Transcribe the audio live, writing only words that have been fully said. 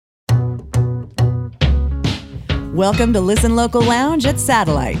Welcome to Listen Local Lounge at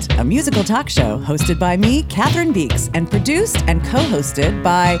Satellite, a musical talk show hosted by me, Catherine Beeks, and produced and co-hosted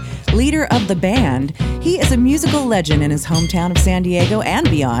by leader of the band. He is a musical legend in his hometown of San Diego and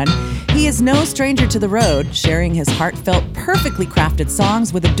beyond. He is no stranger to the road, sharing his heartfelt, perfectly crafted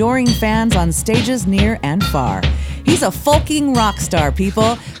songs with adoring fans on stages near and far. He's a folking rock star,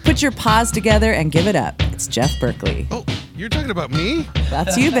 people. Put your paws together and give it up. It's Jeff Berkeley. Oh, you're talking about me?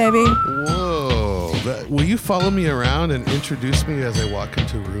 That's you, baby. Whoa. Will you follow me around and introduce me as I walk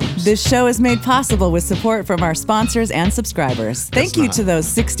into rooms? This show is made possible with support from our sponsors and subscribers. Thank you to those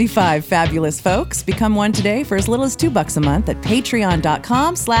 65 fabulous folks. Become one today for as little as $2 a month at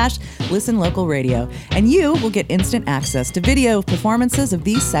patreon.com/listenlocalradio. And you will get instant access to video performances of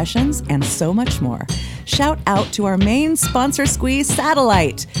these sessions and so much more. Shout out to our main sponsor squeeze,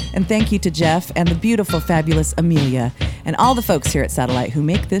 Satellite. And thank you to Jeff and the beautiful, fabulous Amelia and all the folks here at Satellite who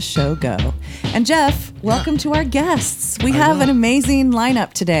make this show go. And Jeff, welcome to our guests. We have an amazing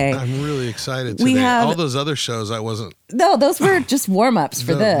lineup today. I'm really excited today. All those other shows I wasn't. No, those were just warm-ups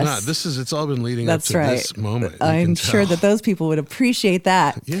for this. No, it's all been leading up to this moment. I'm sure that those people would appreciate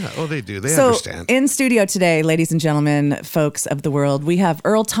that. Yeah, they do. They understand. In studio today, ladies and gentlemen, folks of the world, we have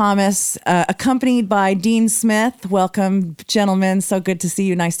Earl Thomas, accompanied by Dean Smith. Welcome, gentlemen. So good to see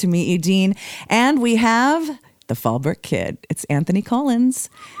you. Nice to meet you, Dean. And we have the Fallbrook Kid. It's Anthony Collins.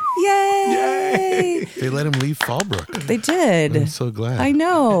 Yay! They let him leave Fallbrook. They did. I'm so glad. I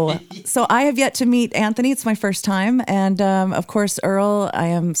know. So I have yet to meet Anthony. It's my first time. And of course, Earl, I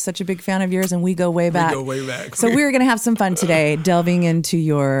am such a big fan of yours, and we go way back. So we're going to have some fun today, delving into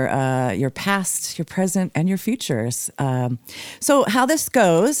your past, your present, and your futures. So how this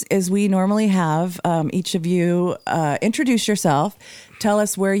goes is we normally have each of you introduce yourself. Tell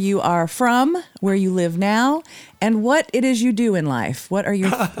us where you are from, where you live now, and what it is you do in life. What are your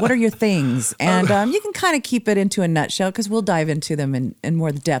things? And you can kind of keep it into a nutshell because we'll dive into them in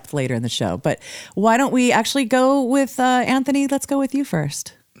more depth later in the show. But why don't we actually go with Anthony? Let's go with you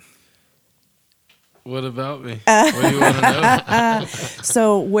first. What about me? What do you want to know?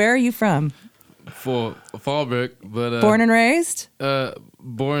 So where are you from? Fallbrook, but born and raised?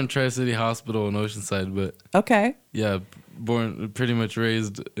 Born Tri-City Hospital in Oceanside, but okay. Yeah. Pretty much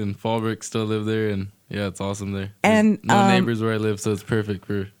raised in Fallbrook, still live there, and yeah, it's awesome there. And no neighbors where I live, so it's perfect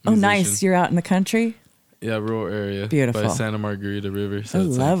for musicians. Oh, nice. You're out in the country? Yeah, rural area. Beautiful. By Santa Margarita River. So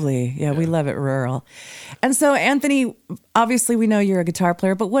lovely. Yeah, we love it rural. And so, Anthony, obviously we know you're a guitar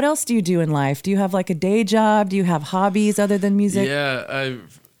player, but what else do you do in life? Do you have like a day job? Do you have hobbies other than music? Yeah,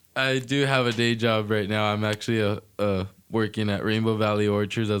 I do have a day job right now. I'm actually working at Rainbow Valley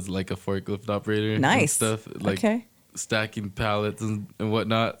Orchards as like a forklift operator. Nice. And stuff. Okay. Stacking pallets and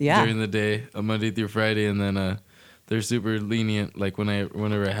whatnot during the day, Monday through Friday, and then they're super lenient. Like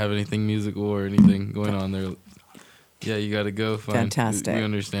whenever I have anything musical or anything going on, they're you got to go. Fine. Fantastic. We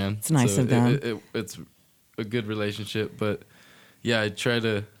understand. It's nice of them. It's a good relationship, but I try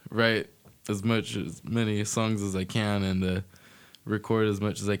to write as many songs as I can and record as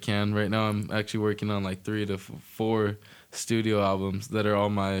much as I can. Right now, I'm actually working on like 3 to 4 studio albums that are all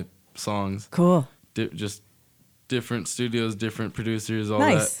my songs. Cool. Just different studios, different producers, all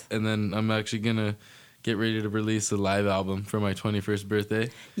nice. That. And then I'm actually going to get ready to release a live album for my 21st birthday.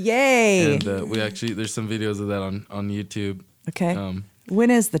 Yay! And there's some videos of that on YouTube. Okay.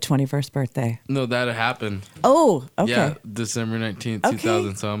 When is the 21st birthday? No, that happened. Oh, okay. Yeah, December 19th,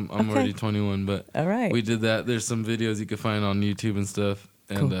 2000. So I'm already 21, but all right. We did that. There's some videos you can find on YouTube and stuff.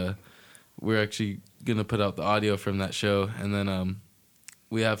 And cool. We're actually going to put out the audio from that show. And then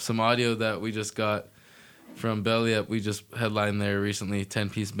we have some audio that we just got from Belly Up. We just headlined there recently,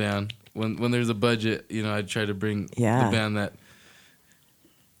 10-piece band. When there's a budget, I try to bring the band that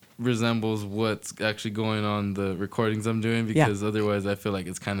resembles what's actually going on the recordings I'm doing, because otherwise I feel like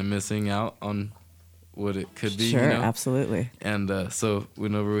it's kind of missing out on what it could be. Sure, absolutely. And so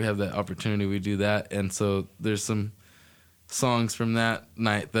whenever we have that opportunity, we do that. And so there's some songs from that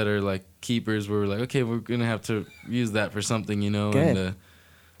night that are like keepers where we're like, okay, we're going to have to use that for something, Good. And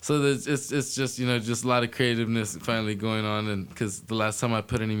so it's just, just a lot of creativeness finally going on. And because the last time I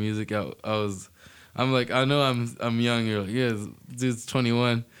put any music out, I'm like, I know I'm young. You're like, yeah, dude's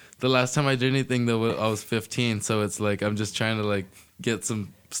 21. The last time I did anything, though, I was 15. So it's like I'm just trying to like get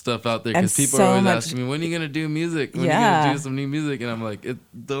some stuff out there because people are always asking me, when are you going to do music? When are you going to do some new music? And I'm like,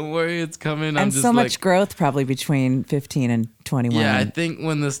 don't worry, it's coming. And so much growth probably between 15 and 21. Yeah, I think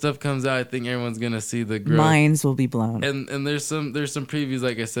when this stuff comes out, I think everyone's going to see the growth. Minds will be blown. And there's some previews,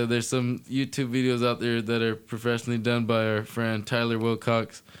 like I said. There's some YouTube videos out there that are professionally done by our friend Tyler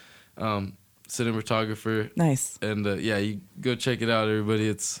Wilcox, cinematographer. Nice. And you go check it out,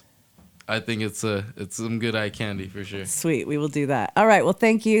 everybody. I think it's some good eye candy for sure. Sweet. We will do that. All right. Well,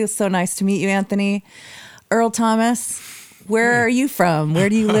 thank you. So nice to meet you, Anthony. Earl Thomas, where are you from? Where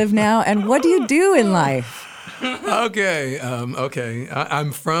do you live now? And what do you do in life? Okay.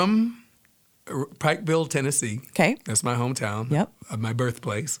 I'm from Pikeville, Tennessee. Okay. That's my hometown. Yep. My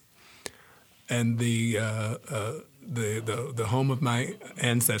birthplace. And the home of my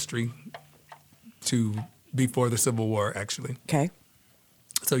ancestry to before the Civil War, actually. Okay.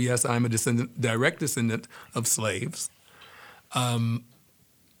 So yes, I'm a direct descendant of slaves. So I'm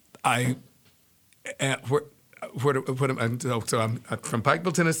from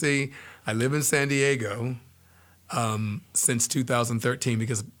Pikeville, Tennessee. I live in San Diego since 2013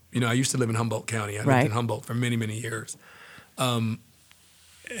 because I used to live in Humboldt County. I lived in Humboldt for many, many years, and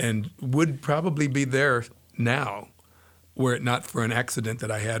would probably be there now, were it not for an accident that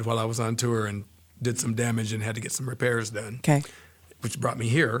I had while I was on tour and did some damage and had to get some repairs done. Okay. Which brought me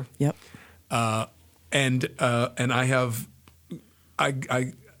here. Yep. And I have,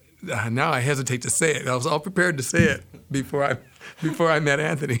 now I hesitate to say it. I was all prepared to say it before I met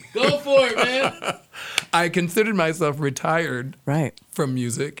Anthony. Go for it, man. I considered myself retired from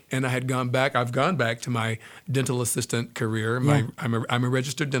music, and I've gone back to my dental assistant career. I'm a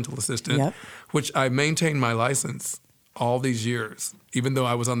registered dental assistant, which I maintained my license all these years, even though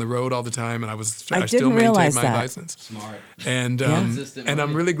I was on the road all the time, and I still maintained my license. Smart. And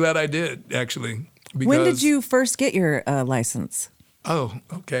I'm really glad I did, actually. Because, when did you first get your license? Oh,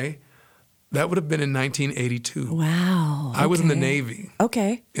 okay. That would have been in 1982. Wow. I was in the Navy.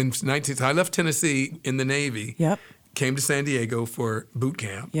 Okay. So I left Tennessee in the Navy. Yep. Came to San Diego for boot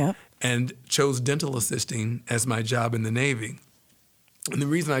camp. Yep. And chose dental assisting as my job in the Navy. And the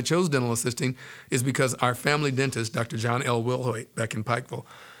reason I chose dental assisting is because our family dentist, Dr. John L. Wilhoit, back in Pikeville,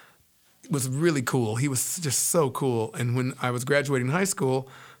 was really cool. He was just so cool. And when I was graduating high school,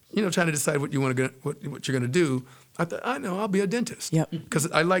 trying to decide what you're going to do, I thought, I know, I'll be a dentist. Yep.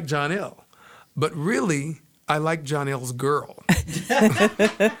 Because I like John L. But really, I like John L.'s girl.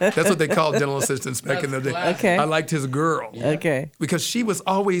 That's what they called dental assistants back in the day. Okay. I liked his girl. Okay. Because she was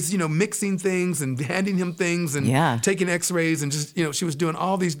always, mixing things and handing him things and taking x-rays and just, she was doing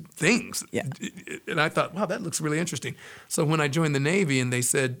all these things. Yeah. And I thought, wow, that looks really interesting. So when I joined the Navy and they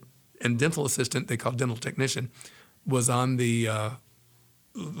said, and dental assistant, they called dental technician, was on the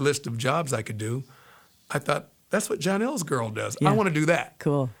list of jobs I could do, I thought, that's what John L.'s girl does. Yeah. I want to do that.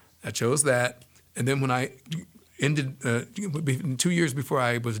 Cool. I chose that. And then when I ended, 2 years before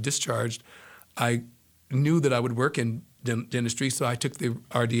I was discharged, I knew that I would work in dentistry, so I took the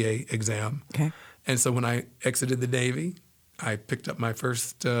RDA exam. Okay. And so when I exited the Navy, I picked up my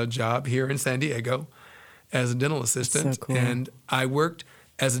first job here in San Diego as a dental assistant. So cool. And I worked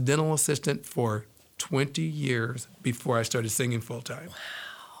as a dental assistant for 20 years before I started singing full-time. Wow.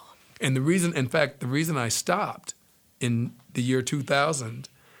 And the reason I stopped in the year 2000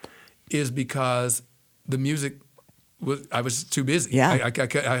 is because the music I was too busy. Yeah.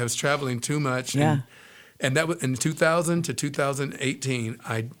 I was traveling too much. Yeah. And that was in 2000 to 2018.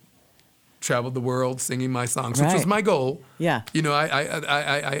 I traveled the world singing my songs, which was my goal. Yeah.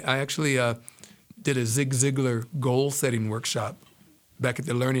 I actually did a Zig Ziglar goal-setting workshop back at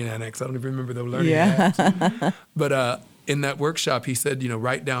the Learning Annex. I don't even remember the Learning Annex. But in that workshop, he said,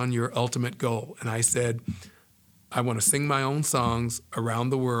 write down your ultimate goal. And I said, I want to sing my own songs around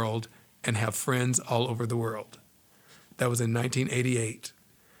the world and have friends all over the world. That was in 1988.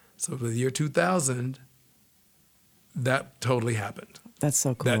 So for the year 2000, that totally happened. That's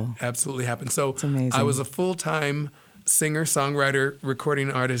so cool. That absolutely happened. So it's amazing. I was a full-time singer, songwriter,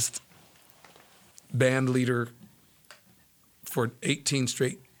 recording artist, band leader for 18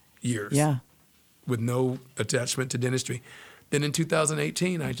 straight years. Yeah. With no attachment to dentistry. Then in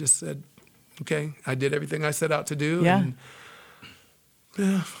 2018, I just said, okay, I did everything I set out to do. Yeah. And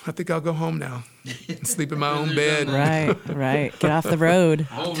I think I'll go home now and sleep in my own bed. Right. Get off the road.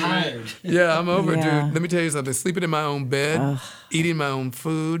 I'm tired. Yeah, I'm over, dude. Let me tell you something. Sleeping in my own bed, eating my own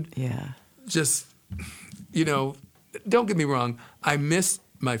food. Yeah. Just, don't get me wrong. I miss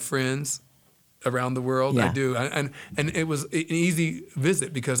my friends around the world. Yeah. I do. And it was an easy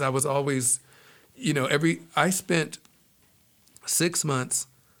visit because I was always, I spent 6 months,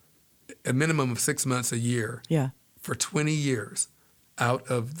 a minimum of 6 months a year for 20 years out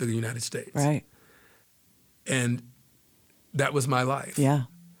of the United States. Right. And that was my life. Yeah.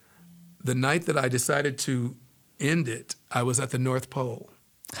 The night that I decided to end it, I was at the North Pole.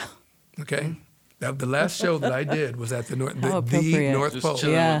 Okay? The last show that I did was at the North Pole. Just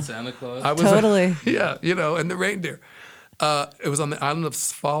chilling with Santa Claus. I was, totally. And the reindeer. It was on the island of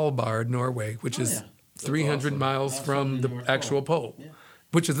Svalbard, Norway, which is 300 miles from the actual pole. Yeah.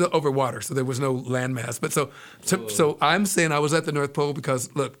 which is over water, so there was no landmass. But so I'm saying I was at the North Pole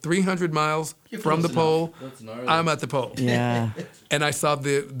because, look, 300 miles from the pole, I'm at the pole. Yeah. And I saw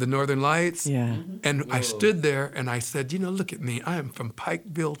the Northern Lights. Yeah. And I stood there and I said, look at me. I am from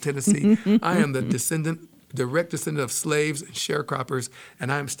Pikeville, Tennessee. I am the direct descendant of slaves and sharecroppers, and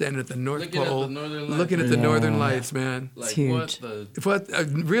I am standing at the North Pole looking at the Northern Lights, man. It's huge.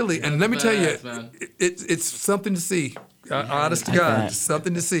 Really, and let me tell you, it's something to see. Honest to God,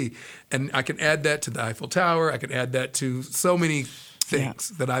 something to see. And I can add that to the Eiffel Tower. I can add that to so many things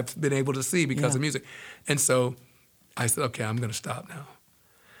that I've been able to see because of music. And so I said, okay, I'm going to stop now.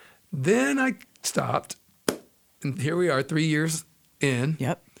 Then I stopped, and here we are 3 years in.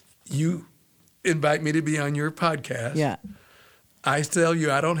 Yep. You invite me to be on your podcast. Yeah. I tell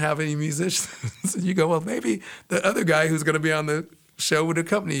you I don't have any musicians. You go, well, maybe the other guy who's going to be on the show would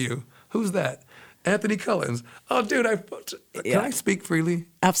accompany you. Who's that? Anthony Cullins. Oh, dude, can I speak freely?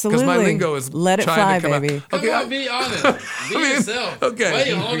 Absolutely. Because my lingo is let it fly, baby. Out. Okay, come on, be honest. Be yourself. Okay. Why are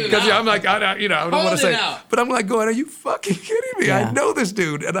you holding Because out? I'm like, I don't want to say. But I'm like going, are you fucking kidding me? Yeah. I know this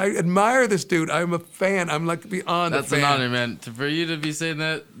dude, and I admire this dude. I'm a fan. I'm like beyond That's a fan. an honor, man. For you to be saying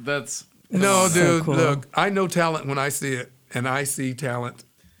that, that's... No, dude, so cool. Look, I know talent when I see it, and I see talent.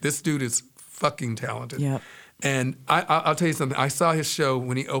 This dude is fucking talented. Yep. And I'll tell you something. I saw his show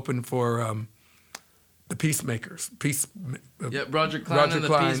when he opened for the Peacemakers. Roger Klein and the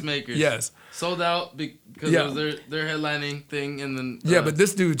Peacemakers. Yes. Sold out because it was their headlining thing, and then but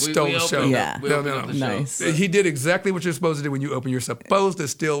this dude stole the show. Yeah. No. Nice. He did exactly what you're supposed to do when you open. You're supposed to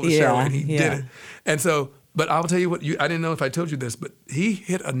steal the show, and he did it. And so, but I'll tell you what. I didn't know if I told you this, but he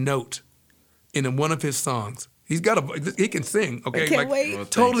hit a note in one of his songs. He can sing. Okay, I can't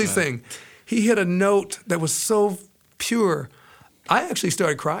wait. Totally sing. He hit a note that was so pure. I actually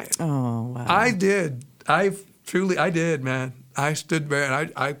started crying. Oh, wow. I did. I did, man. I stood there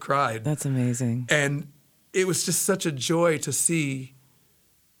and I cried. That's amazing. And it was just such a joy to see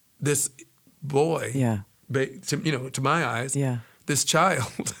this boy. Yeah. To my eyes. Yeah. This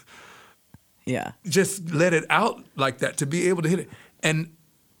child. Yeah. Just let it out like that, to be able to hit it. And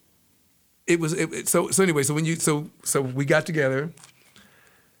so anyway, so we got together,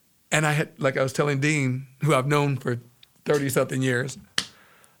 and I had, like I was telling Dean, who I've known for 30-something years,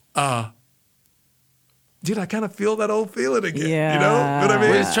 dude, I kind of feel that old feeling again. Yeah. You know what I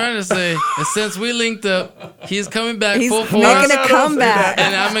mean? What he's trying to say is, since we linked up, he's coming back He's full force. making a comeback.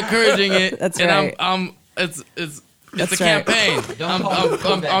 And I'm encouraging it. That's and right. It's a campaign.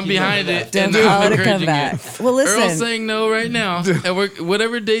 I'm behind it. Don't and call I'm it a encouraging comeback. it. Well, listen. Earl's saying no right now. And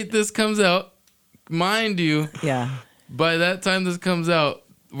whatever date this comes out, mind you, by that time this comes out,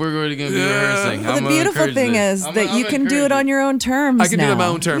 we're already going to be rehearsing. Well, the beautiful thing is that you can do it on your own terms. I can do it on my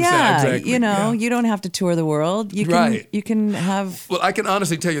own terms. Yeah, exactly. You don't have to tour the world. You can. You can have. Well, I can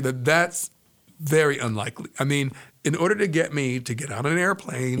honestly tell you that that's very unlikely. I mean, in order to get me to get on an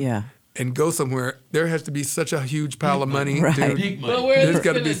airplane, and go somewhere, there has to be such a huge pile of money, right. dude. But we're There's just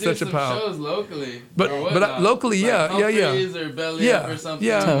got to gonna be do such a some pile. shows locally, But locally, like Humphreys or Belly Up or something.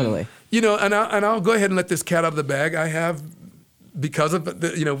 Totally. And I'll go ahead and let this cat out of the bag. I have, because of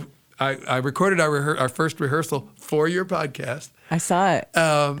the, I recorded our first rehearsal for your podcast. I saw it.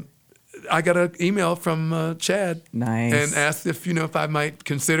 I got an email from Chad. Nice. And asked if I might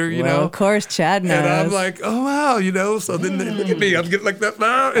consider, Well, of course, Chad knows. And I'm like, oh, wow, so then look at me. I'm getting like that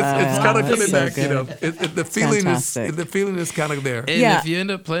now. It's kind of coming so back, good. The feeling is kind of there. And if you end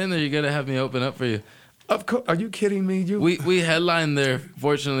up playing there, you got to have me open up for you. Of course. Are you kidding me? We headlined there,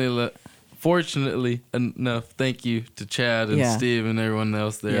 fortunately enough. Thank you to Chad and Steve and everyone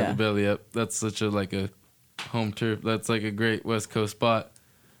else there at the Belly Up. That's such a home turf. That's like a great West Coast spot.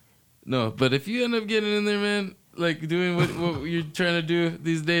 No, but if you end up getting in there, man, like doing what you're trying to do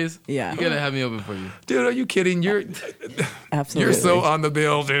these days, you gotta have me open for you. Dude, are you kidding? You're absolutely. You're so on the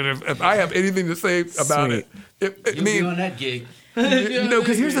bill, dude. If I have anything to say about it, you'll be on that gig.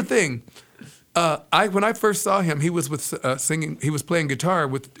 Because here's the thing. When I first saw him, he was singing. He was playing guitar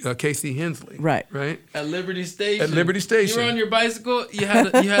with Casey Hensley. Right. At Liberty Station. You were on your bicycle. You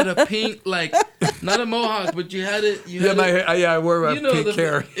had a pink, not a mohawk, but you had it. I wore a pink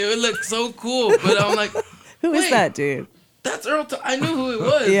hair. It looked so cool, but I'm like, who is that dude? That's Earl. I knew who it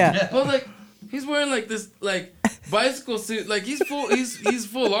was. Yeah. But I was like, he's wearing this bicycle suit. He's full. He's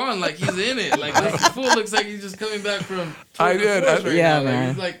full on. He's in it. This fool looks like he's just coming back from. I did.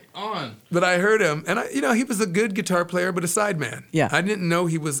 Man. He's on. But I heard him, and he was a good guitar player, but a sideman. Yeah. I didn't know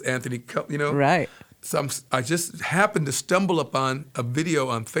he was Anthony. Right. So I just happened to stumble upon a video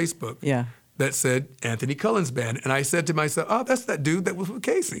on Facebook. Yeah. that said Anthony Cullen's band. And I said to myself, oh, that's that dude that was with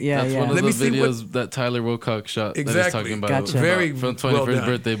Casey. Yeah, That's one of the videos that Tyler Wilcox shot that he's talking about. Gotcha. Very from 21st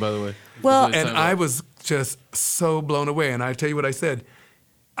birthday, by the way. Well, And I was just so blown away. And I tell you what I said,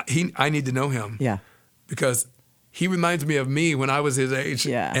 I need to know him. Yeah. Because he reminds me of me when I was his age.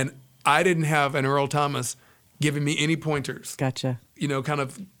 Yeah. And I didn't have an Earl Thomas giving me any pointers. Gotcha. Kind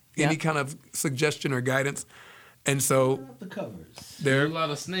of any kind of suggestion or guidance. And so The covers. There are a lot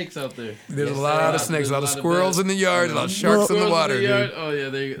of snakes out there. There's a lot of snakes, a lot of squirrels in the yard, a lot of sharks in the water. Dude. Oh yeah,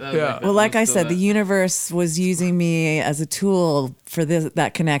 Yeah. Well, like I said, the universe was using me as a tool for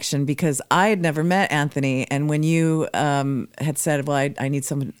that connection because I had never met Anthony. And when you had said, well, I need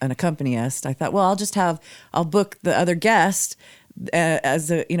an accompanist, I thought, well, I'll book the other guest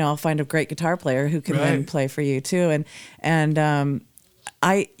as I'll find a great guitar player who can then play for you too. And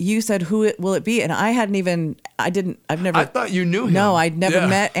you said, will it be? And I've never. I thought you knew him. No, I'd never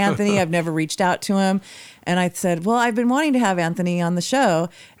met Anthony. I've never reached out to him. And I said, well, I've been wanting to have Anthony on the show.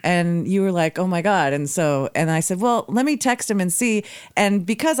 And you were like, oh my God. And I said, well, let me text him and see. And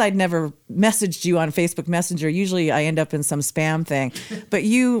because I'd never messaged you on Facebook Messenger, usually I end up in some spam thing. But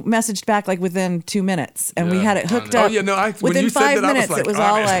you messaged back like within 2 minutes and we had it hooked up. Oh, yeah, no, within 5 minutes, it was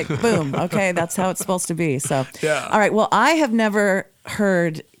all like, boom. Okay, that's how it's supposed to be. So, all right. Well, I have never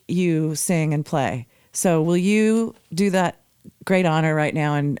heard you sing and play. So will you do that great honor right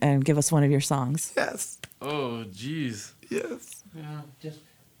now and give us one of your songs? Yes. Oh, jeez. Yes. No, just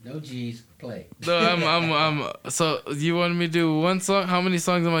no G's. Play. No, I'm. So you wanted me to do one song? How many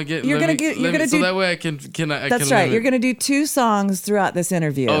songs am I getting? You're gonna do. So that way I can. That's right. You're gonna do 2 songs throughout this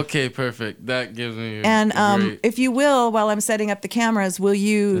interview. Okay, perfect. That gives me. And if you will, while I'm setting up the cameras, will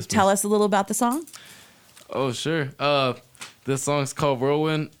you tell us a little about the song? Oh, sure. This song's called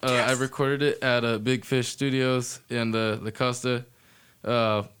Whirlwind. I recorded it at Big Fish Studios in La Costa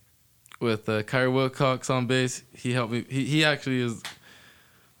with Kyra Wilcox on bass. He helped me. He actually is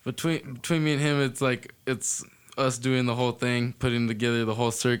between me and him. It's us doing the whole thing, putting together the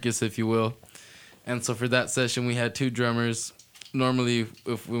whole circus, if you will. And so for that session, we had 2 drummers. Normally,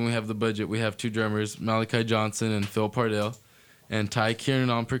 when we have the budget, we have 2 drummers: Malachi Johnson and Phil Pardell, and Ty Kieran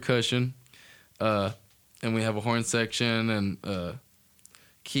on percussion. And we have a horn section and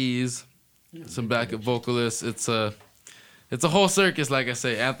keys, some backup vocalists. It's a whole circus, like I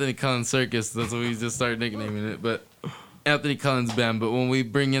say, Anthony Cullen Circus. That's what we just started nicknaming it. But Anthony Cullen's band. But when we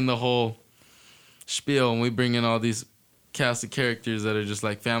bring in the whole spiel and we bring in all these cast of characters that are just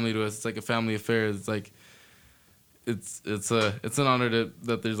like family to us, it's like a family affair. It's like it's an honor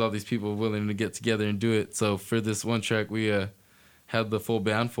that there's all these people willing to get together and do it. So for this one track, we had the full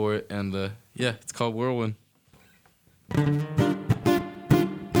band for it, and it's called Whirlwind.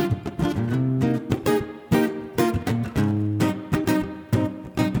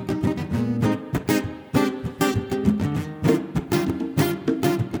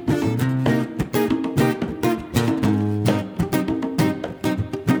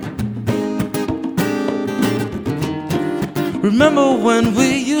 Remember when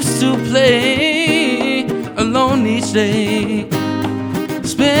we used to play alone each day,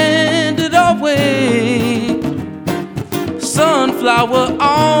 spend it away. Sunflower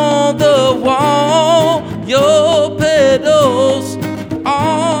on the wall, your petals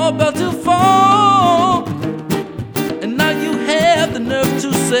all about to fall. And now you have the nerve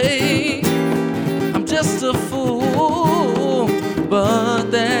to say I'm just a fool,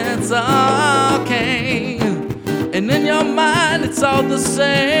 but that's okay. And in your mind it's all the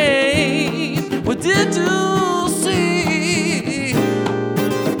same. What did you see?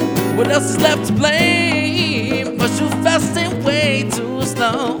 What else is left to blame? But you fast and way too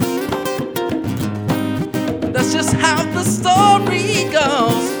slow. That's just how the story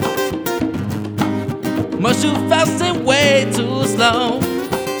goes. Must you fast and way too slow?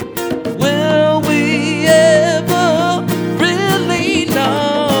 Will we ever really know?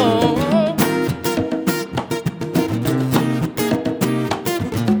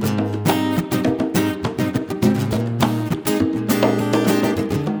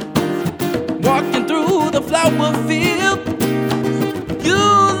 Walking through the flower field, you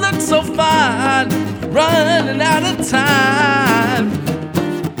look so fine, running out of time.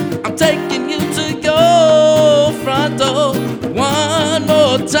 I'm taking you to your front door one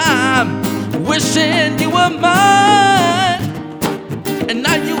more time, wishing you were mine. And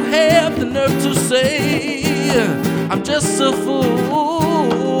now you have the nerve to say I'm just a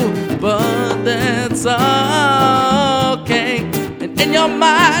fool, but that's okay. And in your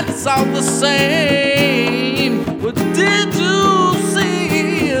mind it's all the same. What did you see?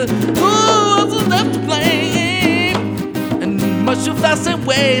 Who was left to blame? And must you fast and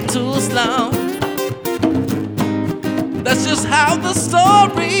way too slow. That's just how the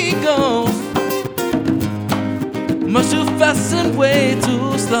story goes. Much too fast and way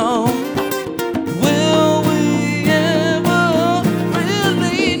too slow. Will we ever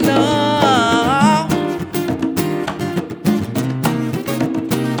really know?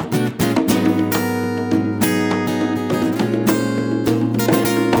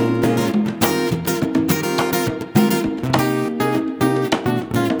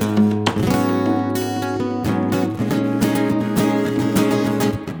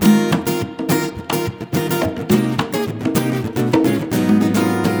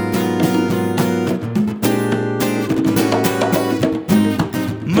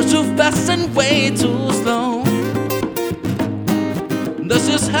 Fast and way too slow. That's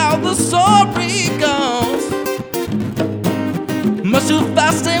just how the story goes. Much too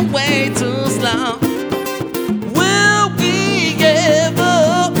fast and way too slow. Will we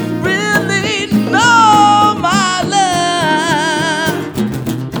ever really know, my love?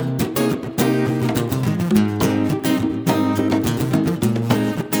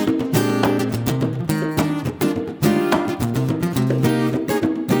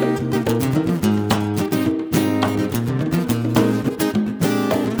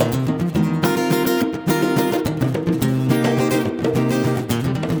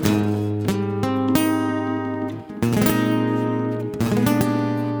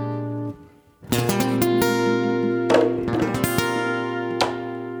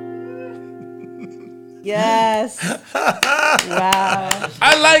 Yes. Wow.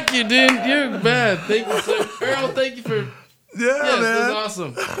 I like you, dude. You're bad. Thank you, sir. Earl, thank you for. Yeah, Yes, man. that's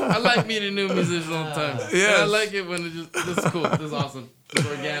awesome. I like meeting new musicians all the time. Yes. I like it when it just. This is cool. This is awesome. It's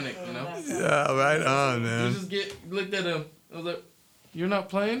organic, you know. Yeah, right on, You man. just looked at him. I was like, "You're not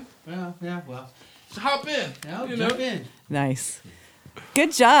playing? Well, yeah, well. Hop in." No, you jump know? in. Nice.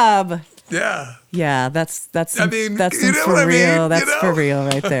 Good job. Yeah. Yeah, that's I mean, that's you know for what I mean? real. You That's know? for real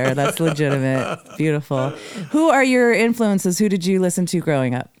right there. That's legitimate. Beautiful. Who are your influences? Who did you listen to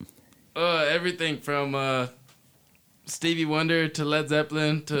growing up? Everything from Stevie Wonder to Led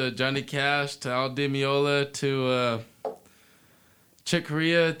Zeppelin to Johnny Cash to Al Di Meola to Chick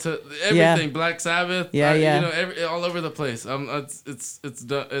Corea to everything. Yeah. Black Sabbath. Yeah, yeah. You know, all over the place. It's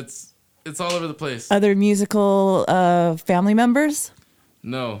all over the place. Other musical family members?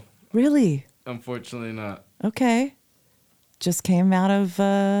 No, Really? unfortunately not. Okay. Just came out of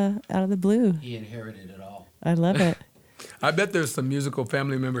the blue. He inherited it all. I love it. I bet there's some musical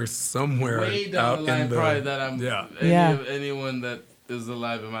family members somewhere Way down out the line, in the. probably that I'm. Yeah. Yeah. Anyone that is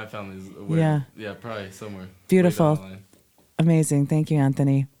alive in my family is aware. Yeah. Yeah, probably somewhere. way Beautiful. down the line. Amazing. Thank you,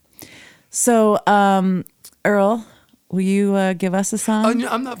 Anthony. So, Earl, will you give us a song? Oh, no,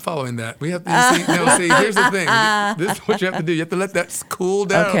 I'm not following that. We have to see. No, see, here's the thing. This is what you have to do. You have to let that cool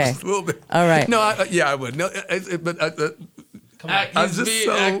down Okay. just a little bit. All right. No, I would. No, but I'm He's just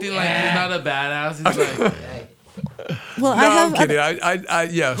so. acting like he's not a badass. He's like, Hey, Well, No, I have. I'm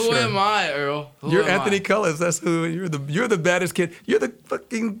kidding. Yeah, who sure. am I, Earl? Who You're am Anthony I? Cullis. That's who you're. The baddest kid. You're the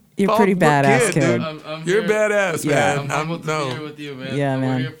fucking. You're Paul pretty Brook badass, kid. dude. I'm You're here. badass, Yeah. man. I'm humbled to be here with you, man. Yeah,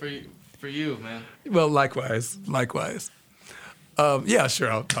 man. We're here for you, man. Well, likewise. Yeah,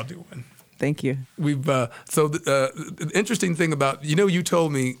 sure. I'll do one. Thank you. We've so the interesting thing about you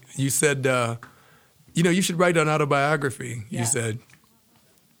told me you said you should write an autobiography. Yeah. You said,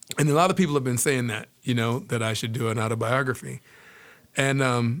 and a lot of people have been saying that that I should do an autobiography, and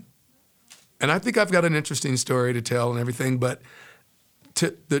I think I've got an interesting story to tell and everything, but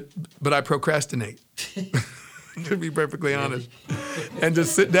I procrastinate. To be perfectly honest, and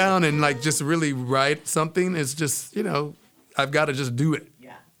just sit down and just really write something is just I've got to just do it.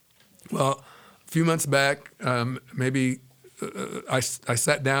 Yeah. Well, a few months back, maybe I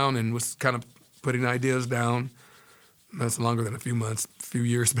sat down and was kind of putting ideas down. That's longer than a few months, a few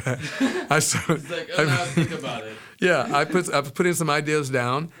years back. It's like, now think about it. Yeah, I was putting some ideas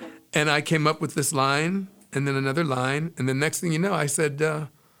down, and I came up with this line, and then another line, and the next thing you know, I said,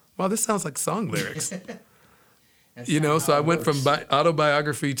 "Wow, this sounds like song lyrics." that's So not I how it went from works.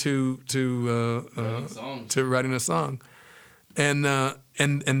 autobiography to Writing songs. writing a song, and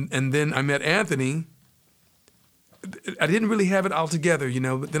then I met Anthony. I didn't really have it all together,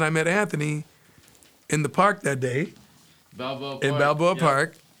 but then I met Anthony in the park that day Balboa Park. in Balboa Yeah.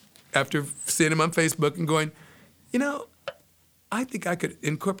 Park after seeing him on Facebook and going, I think I could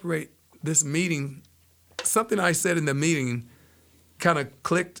incorporate this meeting. Something I said in the meeting kind of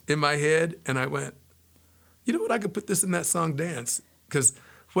clicked in my head, and I went, you know what, I could put this in that song Dance. Because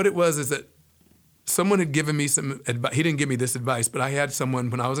what it was is that someone had given me some advice. He didn't give me this advice, but I had someone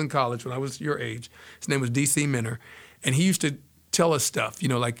when I was in college, when I was your age. His name was D.C. Minner. And he used to tell us stuff,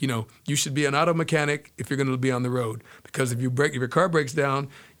 like, you should be an auto mechanic if you're going to be on the road, because if your car breaks down,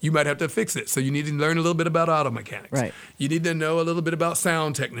 you might have to fix it. So you need to learn a little bit about auto mechanics. Right. You need to know a little bit about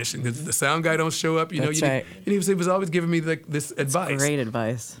sound technician, because if the sound guy don't show up, That's right. He was always giving me this advice. Great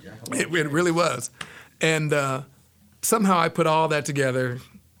advice. It really was. And somehow I put all that together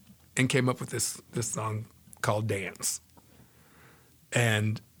and came up with this song called Dance.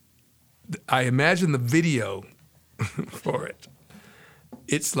 And I imagine the video for it.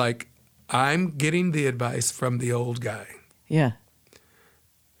 It's like I'm getting the advice from the old guy. Yeah.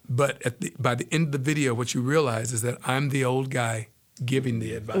 But by the end of the video, what you realize is that I'm the old guy giving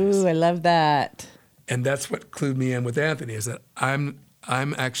the advice. Ooh, I love that. And that's what clued me in with Anthony, is that I'm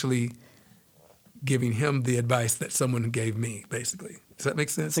actually giving him the advice that someone gave me, basically. Does that make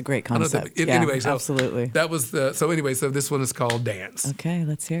sense? It's a great concept. Yeah, anyway, so absolutely. That was so this one is called Dance. Okay,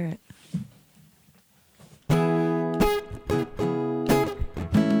 let's hear it.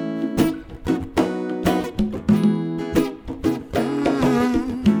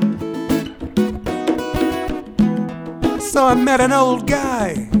 So I met an old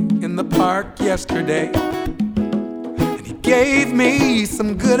guy in the park yesterday, and he gave me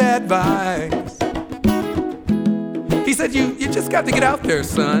some good advice. He said, you just got to get out there,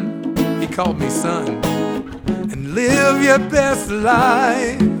 son. He called me son. And live your best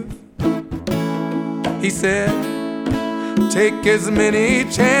life. He said, take as many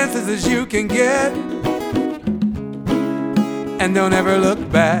chances as you can get, and don't ever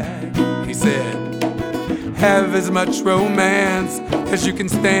look back. He said, have as much romance as you can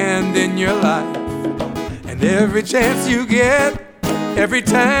stand in your life. And every chance you get, every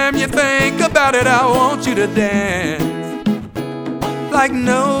time you think about it, I want you to dance like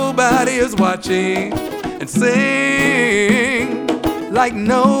nobody is watching, and sing like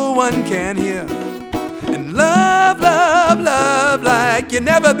no one can hear, and love, love, love like you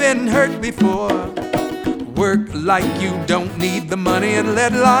never been hurt before. Work like you don't need the money, and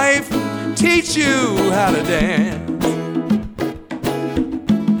let life teach you how to dance.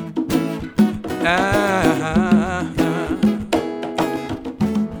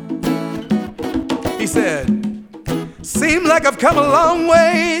 He said, seem like I've come a long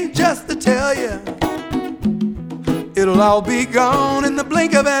way just to tell you, it'll all be gone in the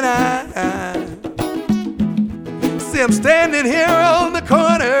blink of an eye. See, I'm standing here on the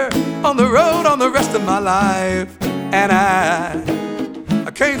corner, on the road, on the rest of my life, and I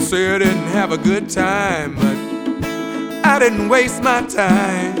can't say I didn't have a good time, but I didn't waste my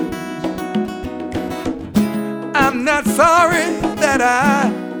time. I'm not sorry that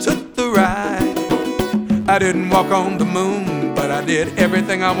I took the ride. I didn't walk on the moon, but I did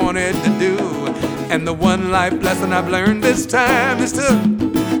everything I wanted to do. And the one life lesson I've learned this time is to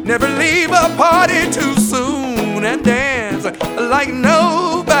never leave a party too soon, and dance like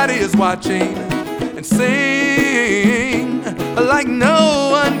nobody is watching, and sing like no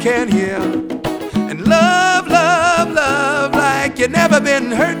one can hear, and love, love, love like you've never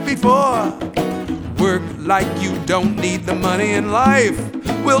been hurt before. Work like you don't need the money, and life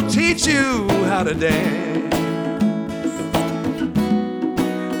will teach you how to dance.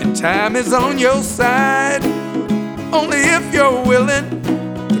 And time is on your side, only if you're willing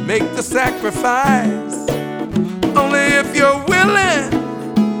to make the sacrifice. Only if you're willing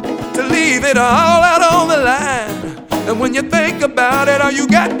to leave it all out on the line. And when you think about it, all you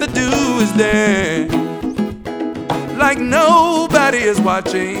got to do is dance like nobody is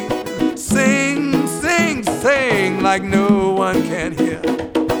watching. Sing, sing, sing like no one can hear.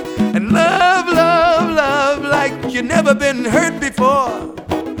 And love, love, love like you've never been hurt before.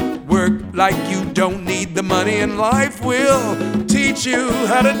 Work like you don't need the money, and life will teach you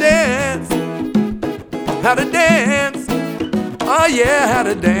how to dance. How to dance. Oh yeah, how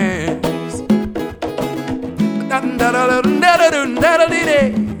to dance.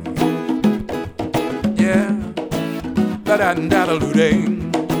 Yeah.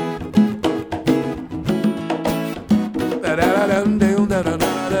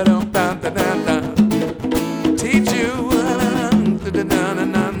 Teach you, teach you.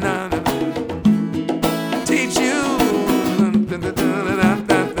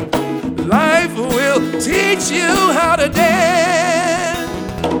 Life will teach you how to dance.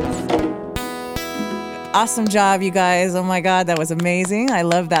 Awesome job, you guys. Oh my God, that was amazing. I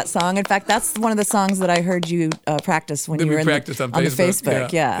love that song. In fact, that's one of the songs that I heard you practice when you were on the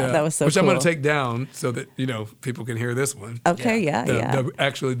Facebook. Yeah, that was so Which cool. I'm going to take down so that, people can hear this one. Okay, yeah.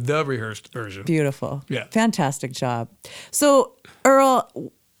 Actually, the rehearsed version. Beautiful. Yeah. Fantastic job. So,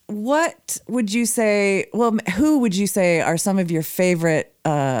 Earl, what would you say, who would you say are some of your favorite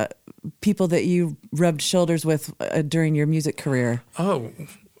people that you rubbed shoulders with during your music career? Oh,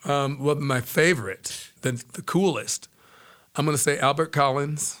 well, my favorite, the coolest, I'm going to say Albert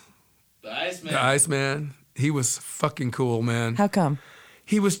Collins. The Iceman. The Iceman. He was fucking cool, man. How come?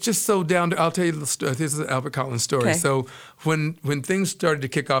 He was just so down to, I'll tell you the story. This is an Albert Collins story. Okay. So when things started to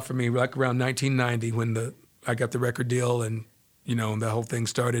kick off for me, like around 1990, when I got the record deal and, you know, the whole thing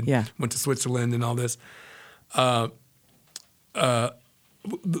started, went to Switzerland and all this, one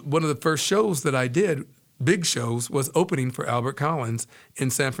of the first shows that I did, big shows, was opening for Albert Collins in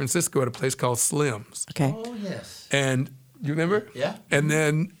San Francisco at a place called Slim's. Okay. Oh, yes. And you remember? Yeah. And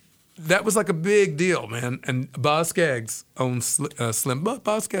then that was like a big deal, man. And Boz Scaggs owns Slim.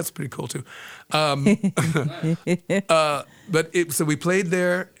 Boz Scaggs is pretty cool too. So we played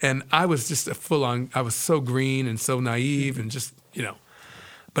there, and I was just I was so green and so naive and just, you know.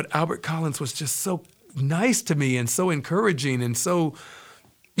 But Albert Collins was just so nice to me and so encouraging and so,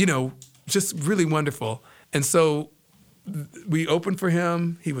 you know, just really wonderful. And so we opened for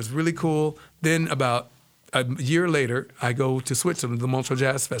him. He was really cool. Then about a year later, I go to Switzerland, the Montreux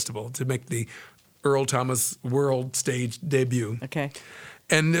Jazz Festival, to make the Earl Thomas World Stage debut. Okay.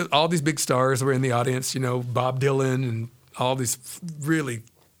 And all these big stars were in the audience, you know, Bob Dylan and all these really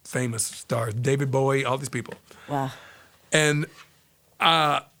famous stars, David Bowie, all these people. Wow. And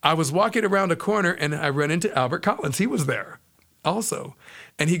I was walking around a corner, and I ran into Albert Collins. He was there also.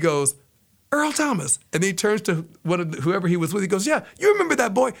 And he goes, Earl Thomas. And then he turns to whoever he was with. He goes, yeah, you remember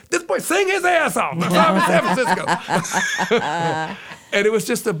that boy? This boy sang his ass off in San Francisco. And it was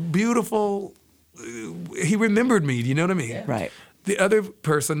just a beautiful, he remembered me. Do you know what I mean? Yeah. Right. The other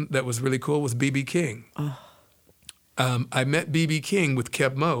person that was really cool was B.B. King. Oh. I met B.B. King with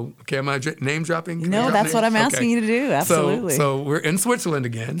Keb Mo. Okay, am I name dropping? No, that's what I'm asking you to do. Absolutely. So we're in Switzerland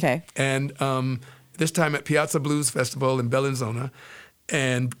again. Okay. And this time at Piazza Blues Festival in Bellinzona.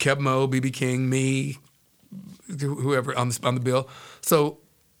 And Keb Mo, B.B. King, me, whoever on the bill. So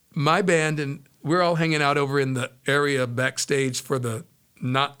my band, and we're all hanging out over in the area backstage for the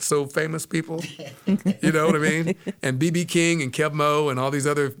not so famous people. You know what I mean? And B.B. King and Keb Mo and all these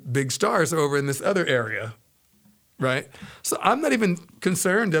other big stars are over in this other area, right? So I'm not even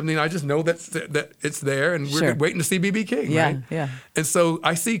concerned. I mean, I just know that it's there, and we're waiting to see B.B. King, right? Yeah. And so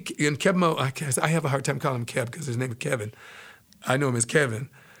I see, and Keb Mo, I have a hard time calling him Keb because his name is Kevin. I know him as Kevin.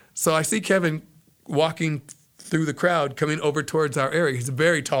 So I see Kevin walking through the crowd coming over towards our area. He's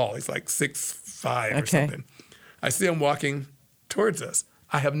very tall. He's like 6'5" or something. I see him walking towards us.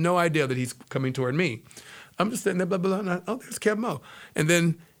 I have no idea that he's coming toward me. I'm just sitting there, blah, blah, blah. Oh, there's Keb Mo. And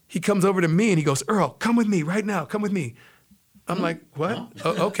then he comes over to me and he goes, Earl, come with me right now. Come with me. I'm like, what?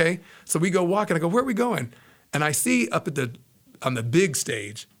 Oh, okay. So we go walking. I go, where are we going? And I see up on the big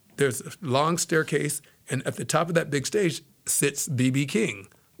stage, there's a long staircase. And at the top of that big stage sits B.B. King,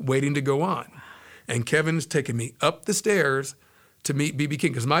 waiting to go on. And Kevin's taking me up the stairs to meet B.B.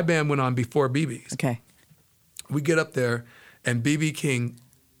 King, because my band went on before B.B.'s. Okay. We get up there, and B.B. King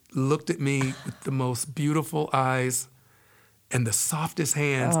looked at me with the most beautiful eyes and the softest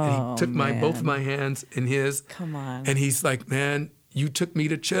hands. And he took both of my hands in his. Come on. And he's like, man, you took me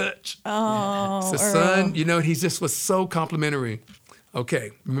to church. Oh, So, son, you know, he just was so complimentary.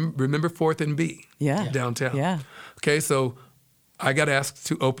 Okay, remember 4th and B? Yeah. Downtown. Yeah. Okay, so I got asked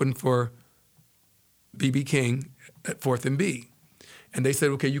to open for B.B. King at 4th and B. And they said,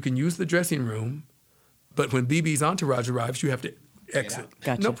 okay, you can use the dressing room, but when B.B.'s entourage arrives, you have to exit.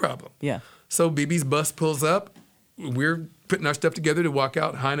 Gotcha. No problem. Yeah. So B.B.'s bus pulls up. We're putting our stuff together to walk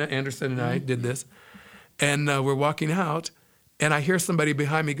out. Heine Anderson and I did this. And we're walking out, and I hear somebody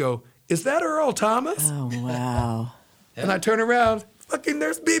behind me go, is that Earl Thomas? Oh, wow. And I turn around. Fucking,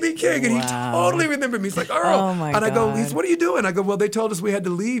 there's B.B. King, and he totally remembered me. He's like, Earl. Oh, my and I go, God. what are you doing? I go, well, they told us we had to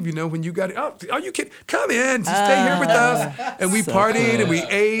leave, you know, when you got it. Oh, are you kidding? Come in, stay here with us. And we partied, and we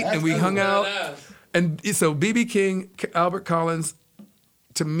ate, and we hung out. And so B.B. King, Albert Collins,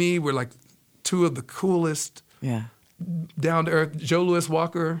 to me, were like two of the coolest, down to earth. Joe Louis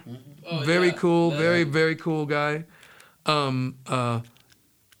Walker, very cool, very, very cool guy.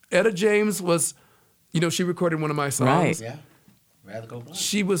 Etta James was, you know, she recorded one of my songs. Right. Yeah. Rather go blind.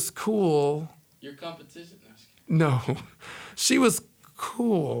 She was cool. Your competition? No, she was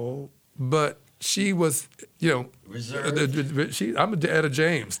cool, but she was, you know, Reserved. I'm a Etta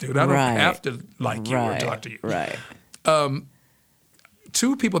James, dude. I don't have to like you or talk to you. Right.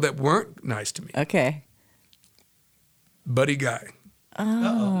 Two people that weren't nice to me. Okay. Buddy Guy.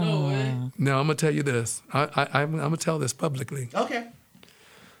 No way. No, I'm gonna tell you this. I'm gonna tell this publicly. Okay.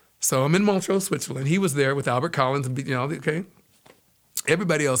 So I'm in Montreux, Switzerland. He was there with Albert Collins, and you know, okay.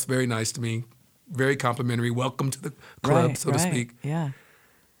 Everybody else very nice to me, very complimentary. Welcome to the club, so to speak. Yeah.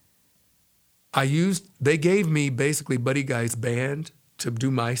 They gave me basically Buddy Guy's band to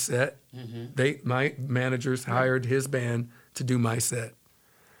do my set. Mm-hmm. My managers hired his band to do my set.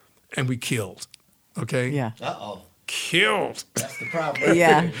 And we killed. Okay? Yeah. Uh-oh. Killed. That's the problem.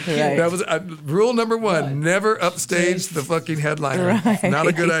 Yeah, right. That was rule number one. Right. Never upstage the fucking headliner. Right. Not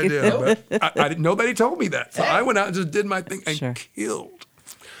a good idea. But nobody told me that. So I went out and just did my thing and Sure. killed.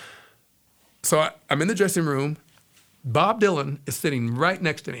 So I'm in the dressing room. Bob Dylan is sitting right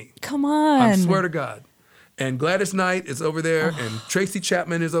next to me. Come on. I swear to God. And Gladys Knight is over there, and Tracy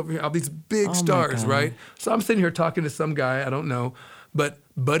Chapman is over here. All these big stars, God. right? So I'm sitting here talking to some guy, I don't know. But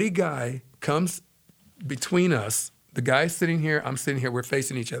Buddy Guy comes between us. The guy's sitting here, I'm sitting here, we're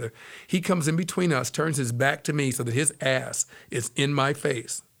facing each other. He comes in between us, turns his back to me so that his ass is in my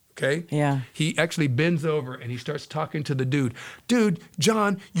face, okay? Yeah. He actually bends over and he starts talking to the dude. Dude,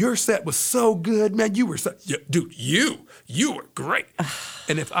 John, your set was so good, man. You were dude, you were great.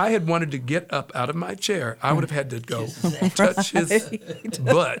 And if I had wanted to get up out of my chair, I would have had to go touch his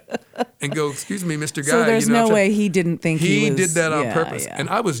butt and go, excuse me, Mr. Guy. So there's no way he didn't think he was... did that on purpose. Yeah. And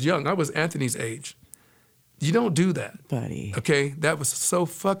I was young. I was Anthony's age. You don't do that. Buddy. Okay? That was so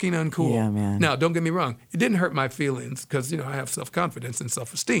fucking uncool. Yeah, man. Now, don't get me wrong. It didn't hurt my feelings because, I have self-confidence and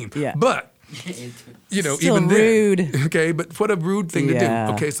self-esteem. Yeah. But, Still even rude. then. Okay? But what a rude thing Yeah.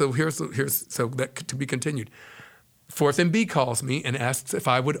 to do. Okay, so here's so that to be continued. 4th and B calls me and asks if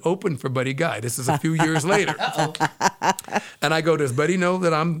I would open for Buddy Guy. This is a few years later. And I go, does Buddy know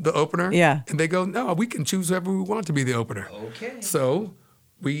that I'm the opener? Yeah. And they go, no, we can choose whoever we want to be the opener. Okay. So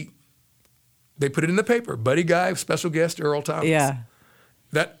they put it in the paper. Buddy Guy, special guest Earl Thomas. Yeah.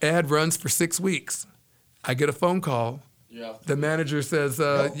 That ad runs for 6 weeks. I get a phone call. Yeah. The manager says,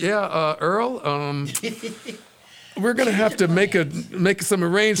 Earl, we're going to have to make some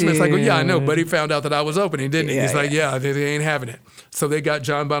arrangements. I go, yeah, I know. Buddy found out that I was opening, didn't he? Yeah, He's like, yeah, they ain't having it. So they got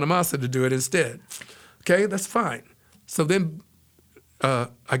John Bonamassa to do it instead. Okay, that's fine. So then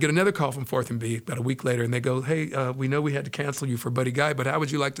I get another call from 4th and B about a week later, and they go, hey, we know we had to cancel you for Buddy Guy, but how would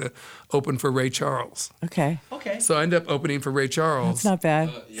you like to open for Ray Charles? Okay. Okay. So I end up opening for Ray Charles. That's not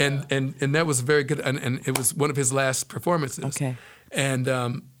bad. And that was very good, and it was one of his last performances. Okay. And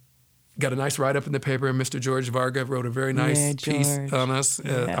got a nice write-up in the paper, and Mr. George Varga wrote a very nice piece on us,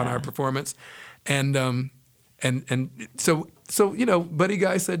 on our performance. And so Buddy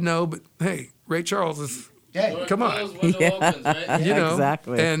Guy said no, but hey, Ray Charles is... Hey. Come on. Opens, right?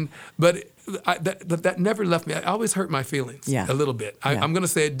 Exactly. But that never left me. I always hurt my feelings a little bit. I'm going to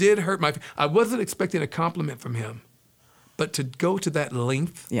say it did hurt my. I wasn't expecting a compliment from him, but to go to that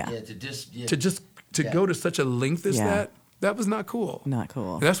length, to go to such a length as that was not cool. Not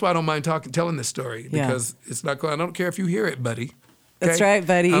cool. And that's why I don't mind telling this story because it's not cool. I don't care if you hear it, buddy. Okay? That's right,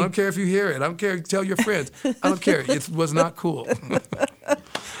 buddy. I don't care if you hear it. I don't care. Tell your friends. I don't care. It was not cool.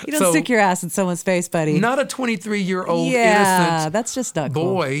 You don't stick your ass in someone's face, buddy. Not a 23-year-old innocent that's just not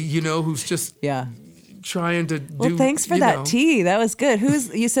cool. boy, who's just trying to do. Well, thanks for that tea. That was good.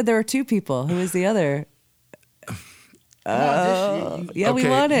 You said there were 2 people. Who was the other? Oh, yeah, we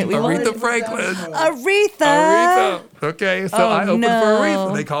want it. Aretha Franklin. Aretha. Okay, so I opened for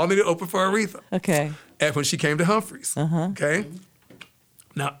Aretha. They called me to open for Aretha. Okay. And when she came to Humphreys. Okay.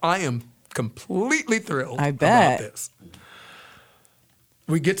 Now I am completely thrilled I bet. about this.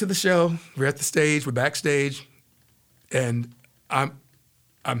 We get to the show. We're at the stage. We're backstage, and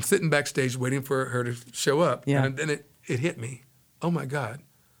I'm sitting backstage waiting for her to show up. Yeah. And then it hit me. Oh my God!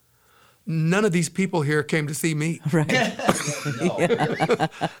 None of these people here came to see me. Right.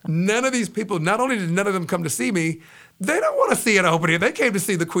 None of these people. Not only did none of them come to see me, they don't want to see an opening. They came to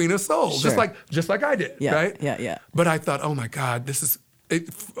see the Queen of Soul, Sure. just like I did. Yeah. Right. Yeah. But I thought, oh my God, this is.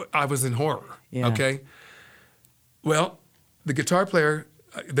 I was in horror. Yeah. Okay. Well, the guitar player.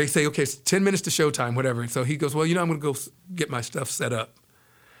 They say, okay, it's 10 minutes to showtime, whatever. So he goes, well, I'm going to go get my stuff set up.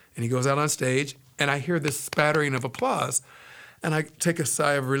 And he goes out on stage, and I hear this spattering of applause. And I take a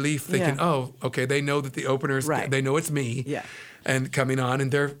sigh of relief thinking, oh, okay, they know that the openers, they know it's me. Yeah. And coming on,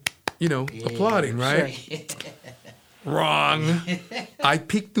 and they're, applauding, right? Sure. Wrong. I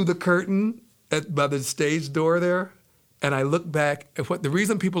peeked through the curtain by the stage door there. And I look back at the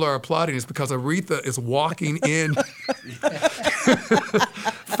reason people are applauding is because Aretha is walking in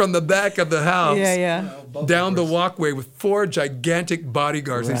from the back of the house down the walkway with 4 gigantic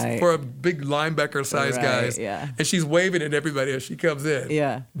bodyguards, these 4 big linebacker-sized guys. Yeah. And she's waving at everybody as she comes in.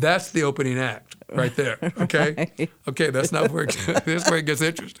 Yeah. That's the opening act right there, okay? Right. Okay, that's not where that's where it gets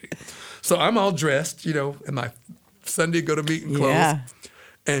interesting. So I'm all dressed, in my Sunday go-to-meeting clothes. Yeah.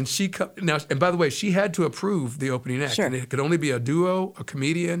 And and by the way, she had to approve the opening act. Sure. And it could only be a duo, a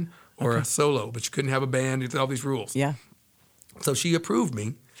comedian, or a solo, but you couldn't have a band. It's all these rules. Yeah. So she approved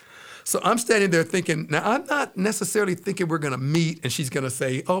me. So I'm standing there thinking, now I'm not necessarily thinking we're going to meet and she's going to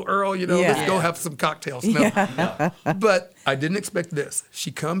say, oh, Earl, let's go have some cocktails. No. But I didn't expect this.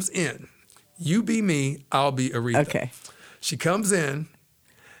 She comes in. You be me, I'll be Aretha. Okay. She comes in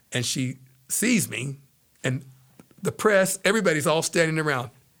and she sees me and the press, everybody's all standing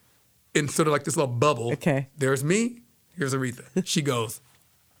around in sort of like this little bubble. Okay. There's me, here's Aretha. She goes,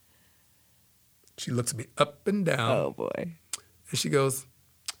 she looks at me up and down. Oh, boy. And she goes,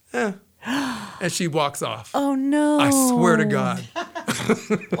 and she walks off. Oh, no. I swear to God.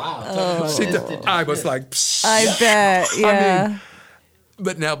 Wow. I was like, psh. I bet, yeah. I mean,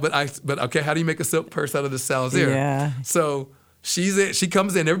 but okay, how do you make a silk purse out of the salzir? Yeah. So she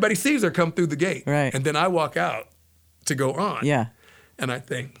comes in, everybody sees her come through the gate. Right. And then I walk out to go on. Yeah. And I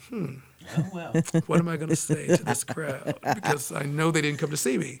think, Oh, well. what am I going to say to this crowd? Because I know they didn't come to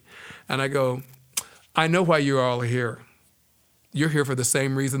see me. And I go, I know why you all are here. You're here for the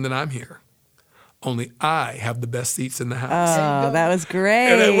same reason that I'm here. Only I have the best seats in the house. Oh, that was great.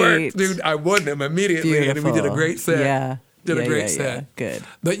 And it worked, dude. I won them immediately. Beautiful. And we did a great set. Yeah. Did a great yeah. set. Good.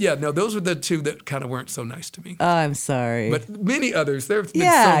 But yeah, no, those were the two that kind of weren't so nice to me. Oh, I'm sorry. But many others. There's been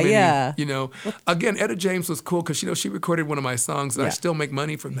Yeah, so many. yeah. Again, Etta James was cool because she recorded one of my songs, and I Yeah. still make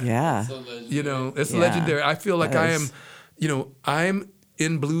money from that. yeah. It's Yeah. legendary. I feel like That I is- am, I'm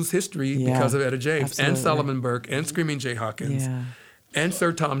in blues history Yeah, because of Etta James absolutely. and Solomon Burke and Screaming Jay Hawkins Yeah. and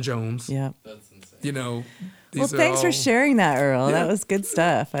Sir Tom Jones. Yeah. That's insane. Well, These are thanks for all- sharing that, Earl. Yeah. That was good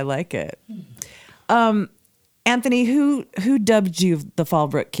stuff. I like it. Anthony, who dubbed you the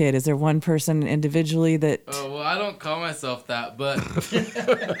Fallbrook Kid? Is there one person individually that? Oh, well, I don't call myself that, but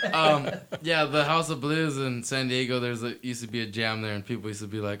yeah, the House of Blues in San Diego, used to be a jam there, and people used to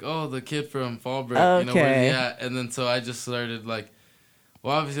be like, oh, the kid from Fallbrook, where's Okay. he at? And then so I just started like,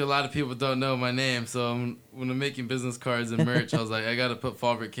 well, obviously a lot of people don't know my name, so when I'm making business cards and merch, I was like, I got to put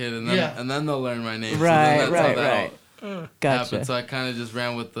Fallbrook Kid, and then they'll learn my name. Right, so then that's how that right. all Gotcha. happened. So I kind of just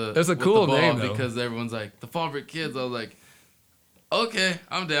ran with That's a with cool the ball name, though. because everyone's like, the Fallbrook Kids. I was like, okay,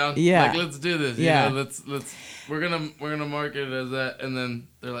 I'm down. Yeah. Like, let's do this. Yeah. Let's we're gonna market it as that, and then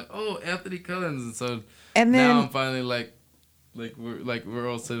they're like, oh, Anthony Cullens, and so And then now I'm finally like we're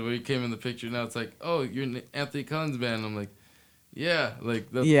all said when you came in the picture. Now it's like, oh, you're an Anthony Cullens band. I'm like, yeah,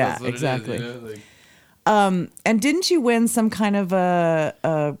 like that's what exactly. It is, like, and didn't you win some kind of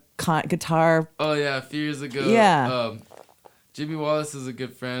a guitar? oh yeah, a few years ago. Yeah. Jimmy Wallace is a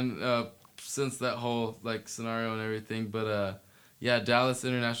good friend since that whole like scenario and everything. But yeah, Dallas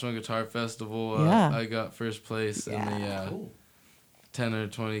International Guitar Festival. Yeah. I got first place in the Cool. 10 or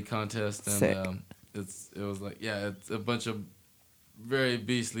 20 contest, and Sick. it was like it's a bunch of very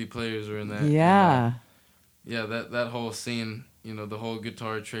beastly players were in that. Yeah. Yeah, that whole scene, the whole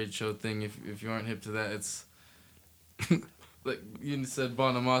guitar trade show thing. If you aren't hip to that, it's like you said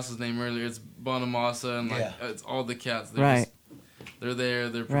Bonamassa's name earlier. It's Bonamassa, and like it's all the cats. They're there.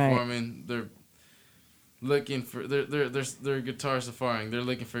 They're performing. They're looking for. They're guitar safaring. They're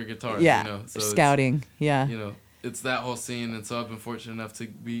looking for guitars. Yeah. So Scouting. Yeah. It's that whole scene, and so I've been fortunate enough to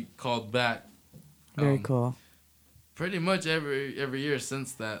be called back. Very cool. Pretty much every year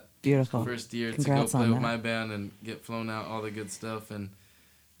since that Beautiful. first year Congrats to go play on with that. my band and get flown out, all the good stuff, and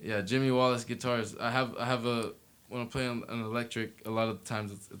yeah, Jimmy Wallace guitars. I have when I'm playing an electric, a lot of the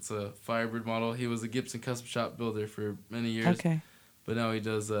times it's a Firebird model. He was a Gibson custom shop builder for many years. Okay. But now he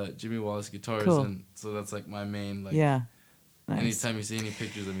does Jimmy Wallace guitars, Cool. and so that's like my main. Like, Yeah. Nice. anytime you see any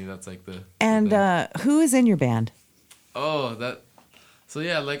pictures of me, that's like the. And the thing. who is in your band? Oh, that. So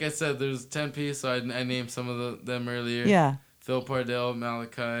yeah, like I said, there's 10 piece. So I named some of them earlier. Yeah. Phil Pardell,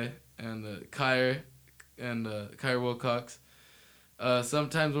 Malachi, and Kyre Wilcox.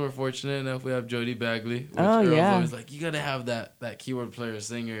 Sometimes we're fortunate enough we have Jody Bagley. Which Oh, Earl's yeah. always like, you gotta have that keyboard player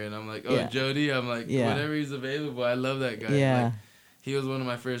singer, and I'm like, oh, Yeah. Jody. I'm like, Yeah. whenever he's available, I love that guy. Yeah. Like, he was one of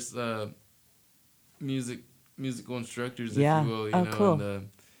my first musical instructors, Yeah. if you will. You Oh, know, cool.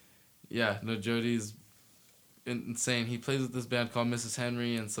 and Jody's insane. He plays with this band called Mrs.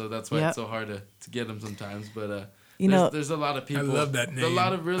 Henry, and so that's why Yep. it's so hard to get him sometimes. But there's a lot of people. love that There's a name.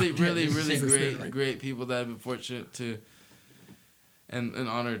 lot of really, really, really Mrs. Henry. great people that I've been fortunate to and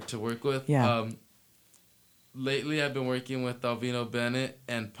honored to work with. Yeah. Lately, I've been working with Alvino Bennett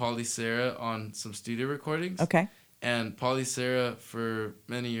and Pauly Serra on some studio recordings. Okay. And Pauly Serra, for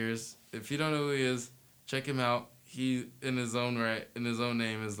many years, if you don't know who he is, check him out. He, in his own right, in his own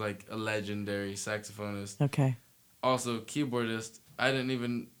name, is like a legendary saxophonist. Okay. Also, keyboardist. I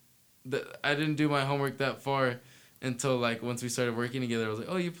didn't do my homework that far until like once we started working together. I was like,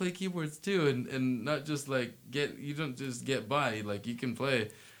 oh, you play keyboards too, and not just like you don't just get by, like you can play.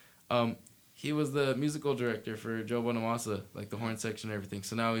 he was the musical director for Joe Bonamassa, like the horn section and everything.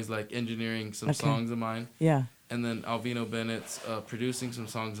 So now he's like engineering some songs of mine. Yeah. And then Alvino Bennett's producing some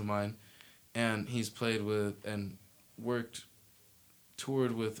songs of mine. And he's played with and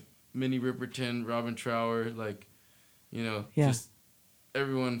toured with Minnie Riperton, Robin Trower, like, you know, just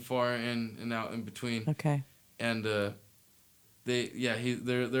everyone far in and out in between. Okay. And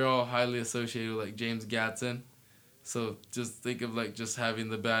they're all highly associated with like James Gatson. So just think of like just having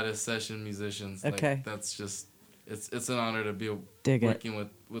the baddest session musicians. Okay. Like, that's just it's an honor to be working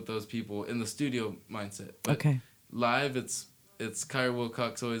with those people in the studio mindset. But live it's Kyra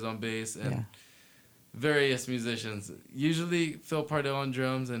Wilcox always on bass and various musicians. Usually Phil Pardell on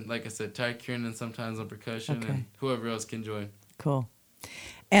drums and like I said, Ty Kiernan sometimes on percussion and whoever else can join. Cool.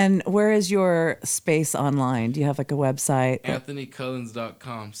 And where is your space online? Do you have like a website?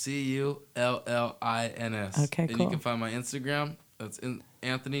 AnthonyCullins.com. CULLINS. Okay, cool. And you can find my Instagram. That's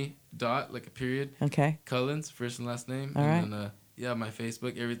Anthony dot, like a period. Okay. Cullins, first and last name. All right. And then, my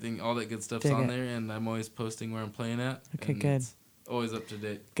Facebook, everything, all that good stuff's on there. And I'm always posting where I'm playing at. Okay, good. It's always up to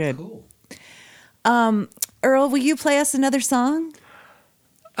date. Good. Cool. Earl, will you play us another song?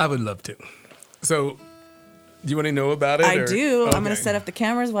 I would love to. So, do you want to know about it? I do. Okay. I'm going to set up the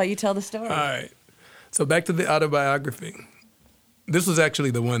cameras while you tell the story. All right. So back to the autobiography. This was actually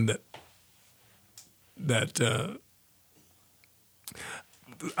the one that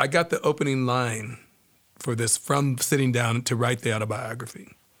I got the opening line for this from sitting down to write the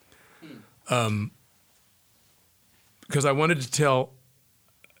autobiography. Because I wanted to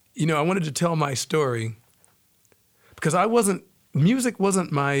tell my story because music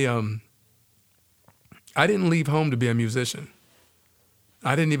wasn't my, I didn't leave home to be a musician.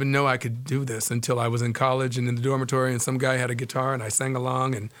 I didn't even know I could do this until I was in college and in the dormitory and some guy had a guitar and I sang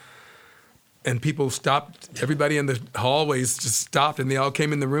along and people stopped, everybody in the hallways just stopped and they all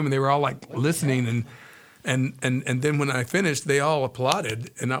came in the room and they were all like listening and then when I finished, they all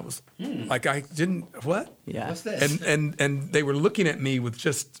applauded and I was like, I didn't, what? Yeah. What's this? And they were looking at me with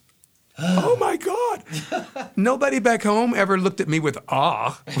just, oh my God. Nobody back home ever looked at me with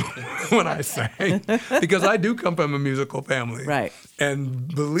awe when I sang because I do come from a musical family. Right.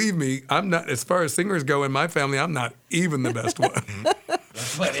 And believe me, I'm not, as far as singers go in my family, I'm not even the best one.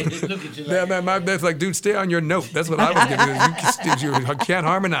 That's why they didn't look at you like Yeah, man, my dad's like, dude, stay on your note. That's what I was giving you. You can't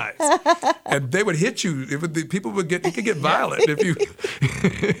harmonize. And they would hit you. It could get violent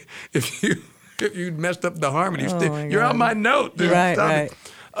if you messed up the harmony. You're on my note, dude. Right, Stop right.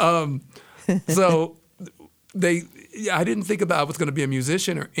 it. So I didn't think about I was going to be a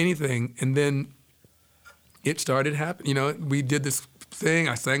musician or anything. And then it started happening. You know, we did this thing.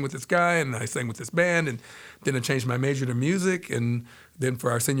 I sang with this guy and I sang with this band. And then I changed my major to music. And then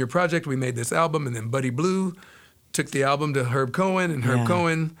for our senior project, we made this album. And then Buddy Blue took the album to Herb Cohen. And Herb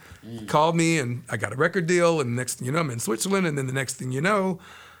Cohen called me and I got a record deal. And next thing you know, I'm in Switzerland. And then the next thing you know,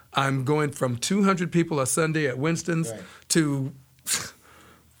 I'm going from 200 people a Sunday at Winston's to...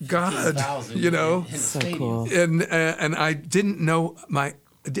 God, you know, so cool. And I didn't know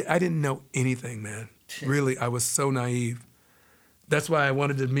anything, man. Really, I was so naive. That's why I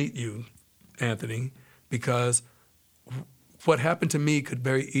wanted to meet you, Anthony, because what happened to me could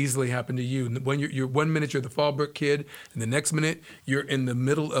very easily happen to you. When you're 1 minute you're the Fallbrook kid, and the next minute you're in the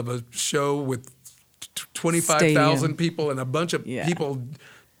middle of a show with 25,000 people and a bunch of people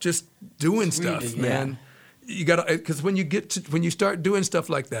just doing stuff, man. You gotta, because when you start doing stuff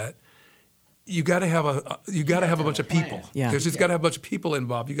like that, you gotta have a bunch of people. Yeah. There's just gotta have a bunch of people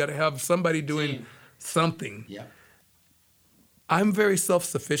involved. You gotta have somebody doing something. Yeah. I'm very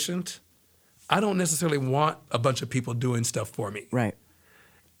self-sufficient. I don't necessarily want a bunch of people doing stuff for me. Right.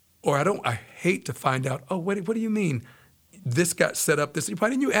 Or I hate to find out, oh, what do you mean? This got set up this, why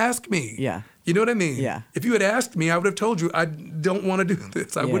didn't you ask me? Yeah. You know what I mean? Yeah. If you had asked me, I would have told you I don't want to do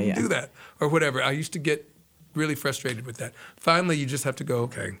this. I wouldn't do that or whatever. I used to get really frustrated with that. Finally, you just have to go,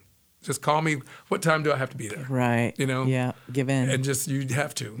 okay, just call me. What time do I have to be there? Right. You know? Yeah. Give in. And just, you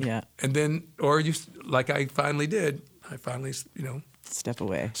have to. Yeah. And then, or you, like I finally did, Step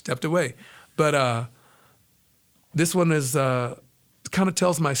away. stepped away. But this one is, kind of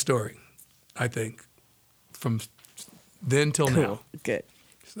tells my story, I think, from then till now. Good.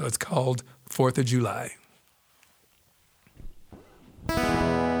 So it's called 4th of July.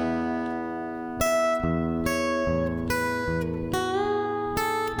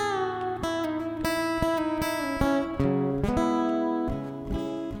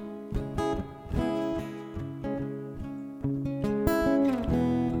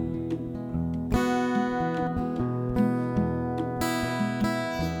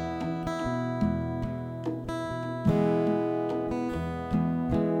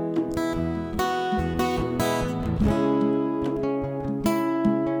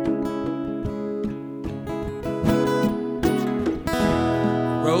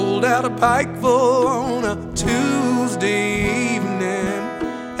 pulled out a pikeful on a Tuesday evening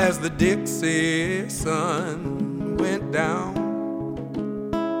as the Dixie sun went down.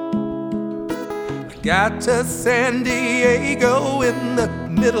 I got to San Diego in the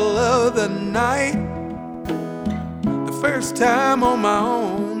middle of the night, the first time on my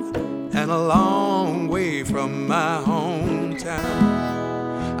own and a long way from my hometown.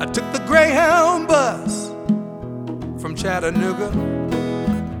 I took the Greyhound bus from Chattanooga.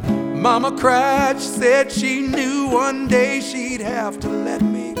 Mama cried, she said she knew one day she'd have to let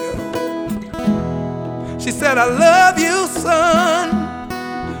me go. She said, I love you, son,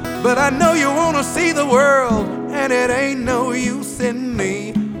 but I know you wanna see the world, and it ain't no use in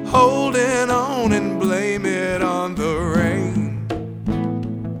me holding on and blame it on the rain.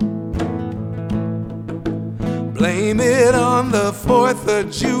 Blame it on the 4th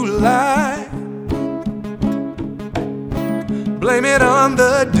of July. Blame it on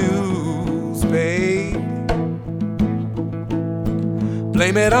the dues paid.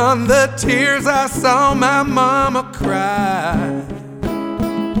 Blame it on the tears I saw my mama cry.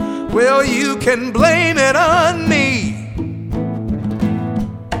 Well, you can blame it on me,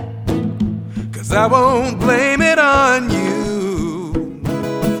 'cause I won't blame it on you.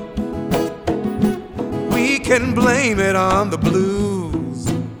 We can blame it on the blues,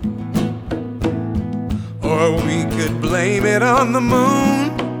 or we could blame it on the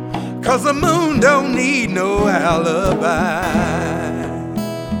moon, 'cause the moon don't need no alibi.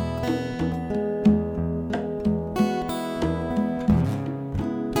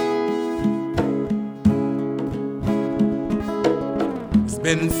 It's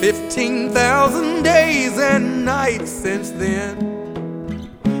been 15,000 days and nights since then,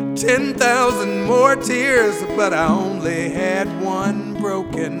 10,000 more tears, but I only had one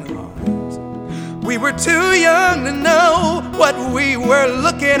broken heart. We were too young to know what we were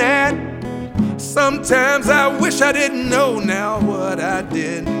looking at. Sometimes I wish I didn't know now what I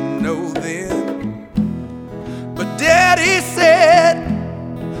didn't know then. But Daddy said,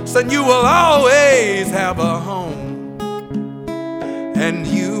 son, you will always have a home, and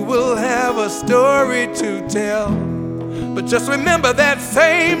you will have a story to tell. But just remember that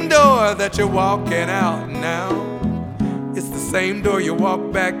same door that you're walking out now, it's the same door you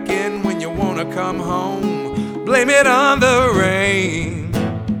walk back in when you want to come home. Blame it on the rain,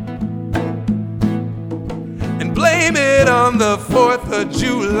 and blame it on the 4th of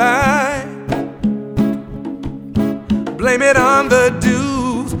July. Blame it on the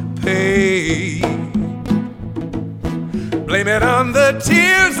dues paid. Blame it on the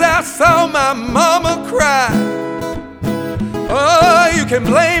tears I saw my mama cry. Oh, you can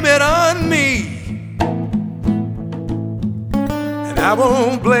blame it on me, and I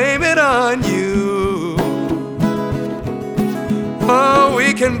won't blame it on you. Oh,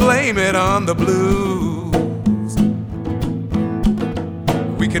 we can blame it on the blues.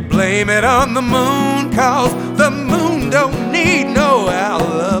 We could blame it on the moon, 'cause the moon don't need no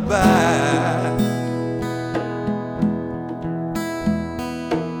alibi.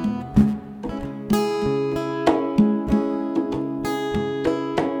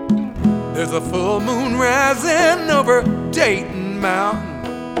 There's a full moon rising over Dayton Mountain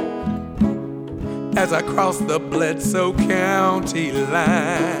as I cross the Bledsoe County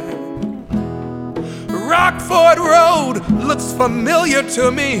line. Rockford Road looks familiar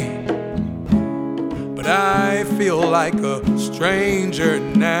to me, but I feel like a stranger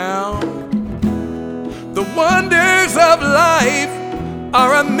now. The wonders of life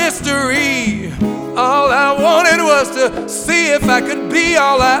are a mystery. All I wanted was to see if I could be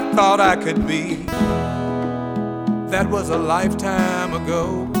all I thought I could be. That was a lifetime ago.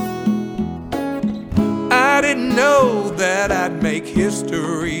 I didn't know that I'd make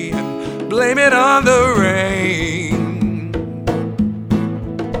history and blame it on the rain.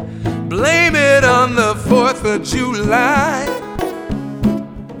 Blame it on the 4th of July.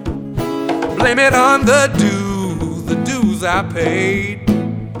 Blame it on the dues I paid.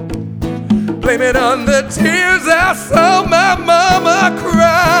 Blame it on the tears I saw my mama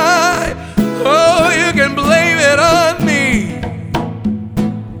cry. Oh, you can blame it on me,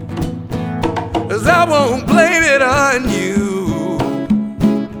 'cause I won't blame it on you.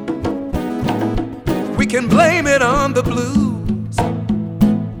 We can blame it on the blues,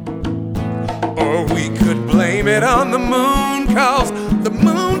 or we could blame it on the moon, 'cause the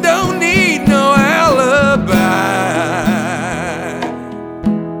moon don't need no alibi.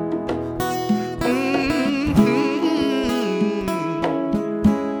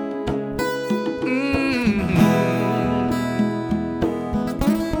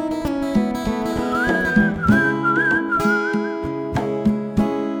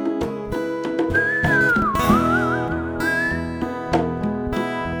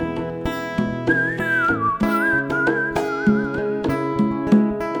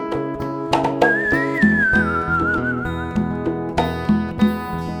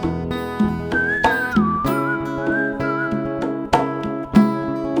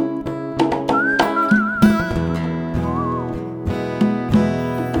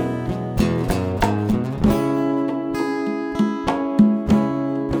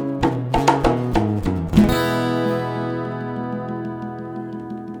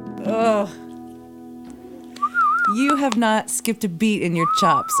 not skipped a beat in your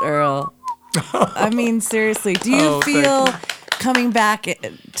chops, Earl. I mean, seriously, do you feel coming back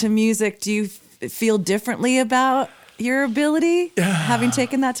to music, do you feel differently about your ability having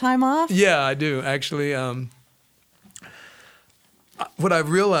taken that time off? Yeah, I do, actually. What I've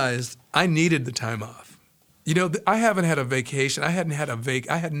realized, I needed the time off. You know, I haven't had a vacation. I had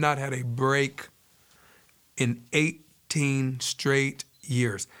not had a break in 18 straight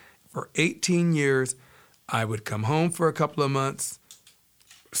years. For 18 years, I would come home for a couple of months,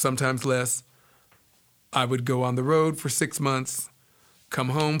 sometimes less. I would go on the road for 6 months, come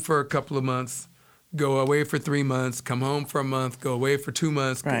home for a couple of months, go away for 3 months, come home for a month, go away for 2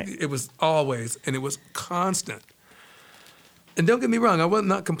 months. Right. It was always, and it was constant. And don't get me wrong, I was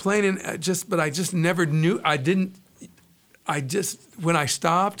not complaining, but I just never knew, when I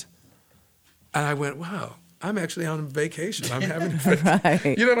stopped, and I went, wow, I'm actually on vacation. I'm having,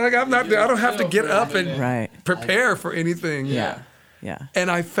 Right. you know, like I don't have to get up and prepare for anything. Yeah.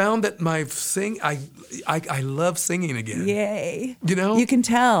 And I found that I love singing again. Yay. You know? You can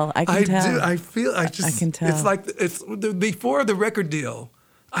tell. I can tell. Do. I can tell. It's like, before the record deal,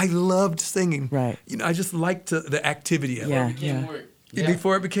 I loved singing. Right. You know, I just liked the activity of it. Yeah.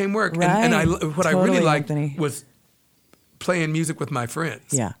 Before it became work. Right. And I really liked Anthony. was playing music with my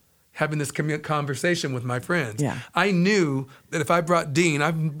friends. Yeah. Having this conversation with my friends. Yeah. I knew that if I brought Dean,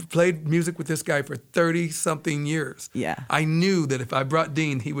 I've played music with this guy for 30-something years. Yeah. I knew that if I brought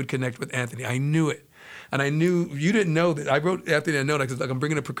Dean, he would connect with Anthony. I knew it. And I knew, you didn't know that. I wrote Anthony a note. I was like, I'm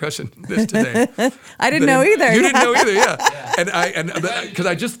bringing a percussion this today. I didn't know either. You didn't know either, yeah. And because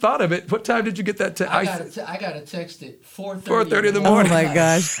I just thought of it. What time did you get that text? I got a text at 4:30. 4:30 in the morning. Oh my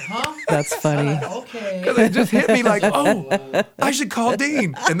gosh. Huh? That's funny. Okay. Because it just hit me like, oh, I should call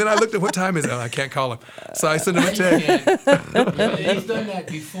Dean. And then I looked at what time is it. Oh, I can't call him. So I sent him a text. Yeah, he's done that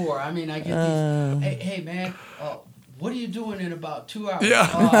before. I mean, I get these, hey man, what are you doing in about 2 hours?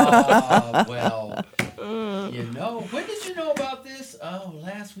 Yeah. Well, you know, when did you know about this? Oh,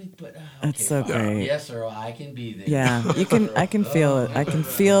 last week, but okay, That's so fine. great. Yes, Earl, I can be there. Yeah, I can feel it. I can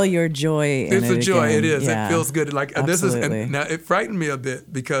feel your joy in It's it a joy. again. It is. Yeah. It feels good. Like Absolutely. now it frightened me a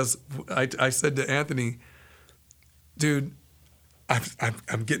bit because I said to Anthony, dude,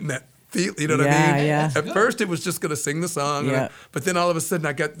 I'm getting that feel. You know what I mean? Yeah. At first, it was just gonna sing the song, but then all of a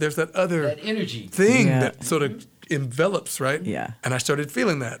sudden, there's that other That energy thing that sort of envelops, right? Yeah. And I started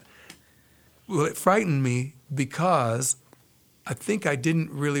feeling that. Well, it frightened me because I think I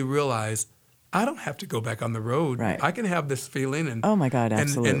didn't really realize I don't have to go back on the road. Right. I can have this feeling and Oh my God,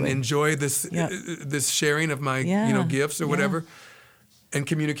 absolutely. and enjoy this this sharing of my gifts or whatever, and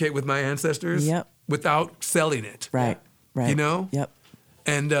communicate with my ancestors without selling it. Right. You know. Yep.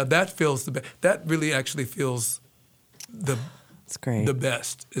 And that feels the best. That really actually feels It's great. the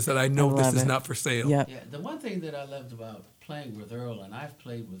best is that I know this is not for sale. Yep. Yeah, the one thing that I loved about playing with Earl, and I've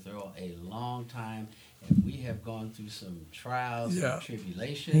played with Earl a long time, and we have gone through some trials and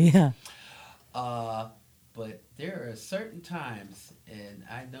tribulations. Yeah. But there are certain times, and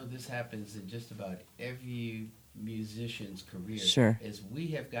I know this happens in just about every musician's career, Sure. is we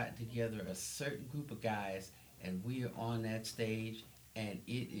have gotten together a certain group of guys, and we are on that stage, and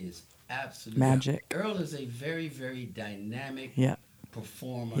it is absolutely magic. Earl is a very, very dynamic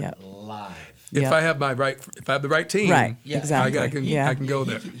performer live. If I have the right team, right? Exactly. I can go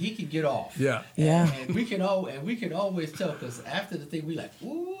there. He can get off. Yeah. And we can always tell, because after the thing we like,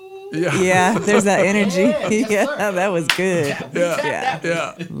 ooh. Yeah. There's that energy. Yes, sir. That was good.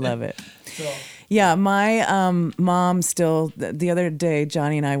 Yeah. Love it. So. Yeah, my mom still. The other day,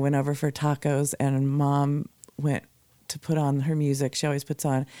 Johnny and I went over for tacos, and Mom went to put on her music. She always puts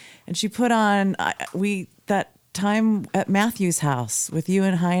on, and she put on that time at Matthew's house with you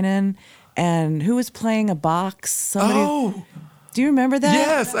and Heinen, and who was playing a box? Somebody. Oh, do you remember that?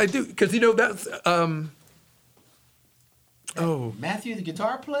 Yes, I do. Because that's. Matthew, the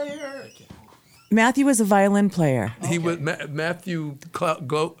guitar player. Matthew was a violin player. He was Matthew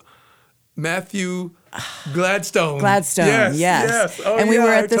Gladstone. Yes. Oh, and we were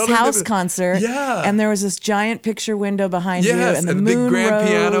at this totally house concert. Yeah. And there was this giant picture window behind you, and the moon big grand rose.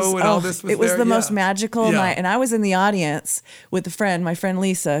 piano and all this was it was there. the most magical night. And I was in the audience with my friend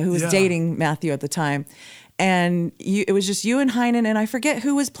Lisa, who was dating Matthew at the time. And it was just you and Heinen, and I forget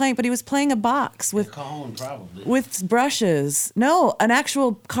who was playing, but he was playing a box with Cajon, probably. with brushes. No, an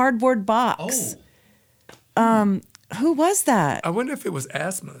actual cardboard box. Oh. Who was that? I wonder if it was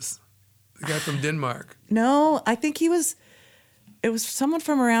Asmus, the guy from Denmark. No, I think it was someone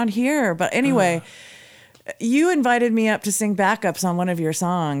from around here. But anyway, You invited me up to sing backups on one of your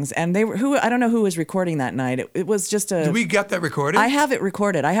songs, and they were I don't know who was recording that night. It was just a. Did we got that recorded? I have it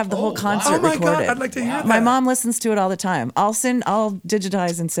recorded. I have the whole concert recorded. Oh my God! I'd like to hear that. My mom listens to it all the time. I'll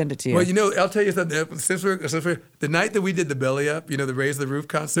digitize and send it to you. Well, I'll tell you something. Since we're the night that we did the Belly Up, the Raise the Roof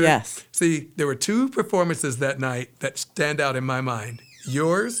concert. Yes. See, there were two performances that night that stand out in my mind.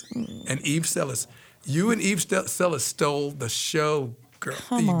 Yours and Eve Sellis. You and Eve Sellis stole the show, girl.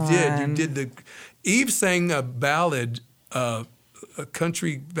 Come on. You did the. Eve sang a ballad, a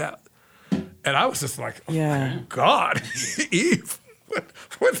country ballad, and I was just like, oh my God, Eve,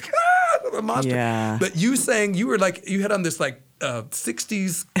 what's a monster? Yeah. But you sang, you had on this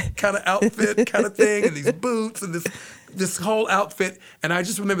 60s kind of outfit kind of thing, and these boots and this whole outfit. And I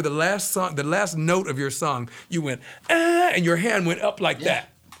just remember the last note of your song, you went, and your hand went up like that.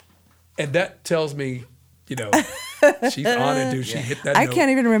 And that tells me, she's on it, dude. She hit that note. I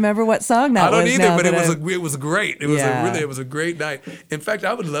can't even remember what song that was. I don't either, but it was great. It was a great night. In fact,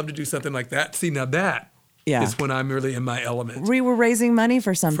 I would love to do something like that. See, now that is when I'm really in my element. We were raising money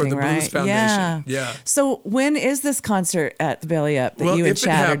for something, for the right? Blues Foundation. Yeah. So when is this concert at the Belly Up that you and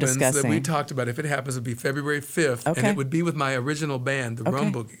Chad are discussing? We talked about if it happens, it'd be February 5th, and it would be with my original band, the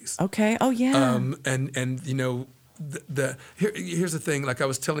Rum Boogies. Okay. Oh yeah. Here's the thing. Like I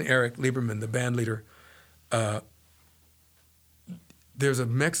was telling Eric Lieberman, the band leader. There's a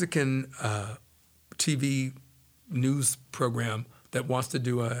Mexican TV news program that wants to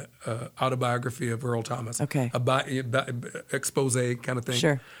do a autobiography of Earl Thomas. Okay. Expose kind of thing.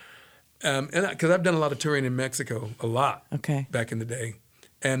 Sure. And because I've done a lot of touring in Mexico, a lot. Okay. Back in the day,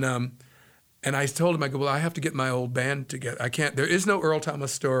 and I told him, I go, well, I have to get my old band together. I can't. There is no Earl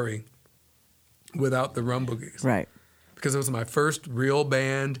Thomas story without the Rum Boogies. Right. Because it was my first real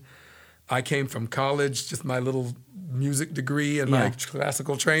band. I came from college, just my little music degree and my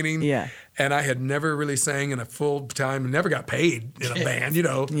classical training. Yeah. And I had never really sang in a full time, never got paid in a band,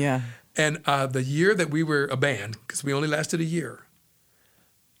 Yeah. And the year that we were a band, because we only lasted a year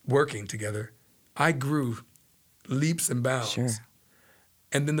working together, I grew leaps and bounds. Sure.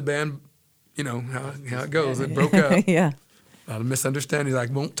 And then the band, how it goes, it broke up. Yeah. A lot of misunderstandings. I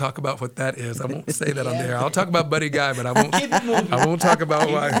won't talk about what that is. I won't say that on there. I'll talk about Buddy Guy, but I won't talk about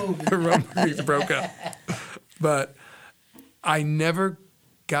why the Rum Boogies broke up. But I never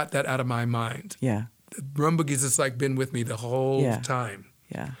got that out of my mind. Yeah. The Rum Boogies has been with me the whole time.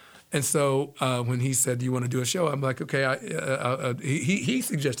 Yeah. And so when he said, "Do you want to do a show?" I'm like, "Okay." He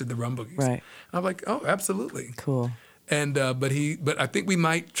suggested the Rum Boogies. Right. I'm like, "Oh, absolutely." Cool. And but I think we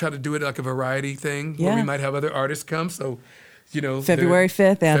might try to do it like a variety thing where we might have other artists come. So. February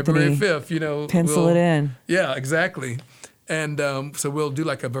 5th, Anthony. February 5th, Pencil it in. Yeah, exactly. And so we'll do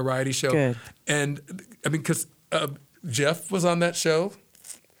like a variety show. Good. And I mean, because Jeff was on that show.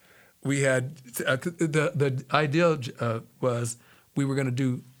 We had the idea was we were going to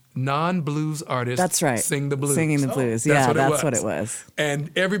do non-blues artists. That's right. Sing the blues. Singing the blues. That's what it was. And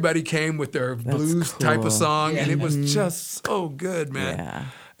everybody came with their blues type of song, and it was just so good, man. Yeah.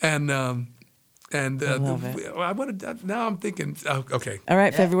 And I love it. I want to. Now I'm thinking. Okay. All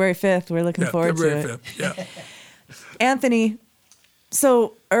right, February 5th. We're looking forward to it. February 5th. Yeah. Anthony,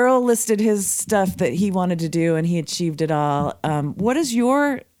 so Earl listed his stuff that he wanted to do, and he achieved it all. What's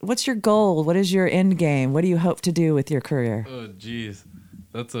your goal? What is your end game? What do you hope to do with your career? Oh, geez,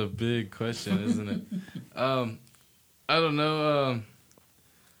 that's a big question, isn't it? I don't know.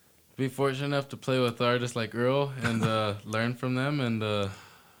 Be fortunate enough to play with artists like Earl and learn from them, and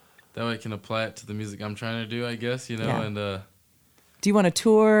that way I can apply it to the music I'm trying to do, I guess, Yeah. And do you want to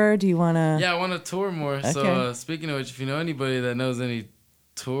tour? Do you want to? Yeah, I want to tour more. Okay. So speaking of which, if you know anybody that knows any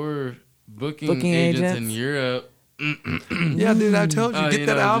tour booking agents in Europe. Yeah, dude, I told you, get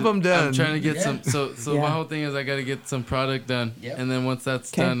that album done. I'm trying to get some. So my whole thing is I got to get some product done, and then once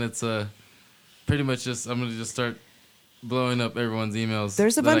that's done, it's pretty much just I'm gonna just start blowing up everyone's emails.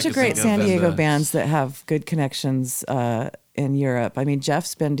 There's a bunch of great San Diego bands that have good connections in Europe. I mean,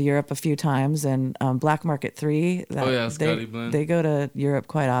 Jeff's been to Europe a few times, and Black Market 3. Scotty Blend. They go to Europe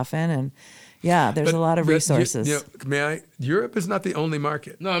quite often, and there's a lot of resources. Europe is not the only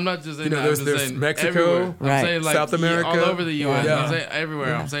market. No, I'm not just saying that. There's Mexico, I'm saying South America, all over the U.S. Yeah. I'm saying everywhere.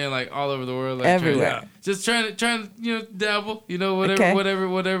 Yeah. I'm saying like all over the world. Like everywhere. Just trying to dabble.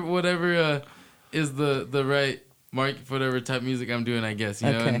 Whatever is the right market for whatever type of music I'm doing, I guess.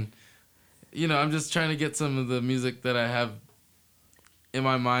 You know, and I'm just trying to get some of the music that I have in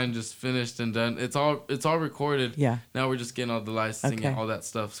my mind just finished and done. It's all recorded. Yeah. Now we're just getting all the licensing and all that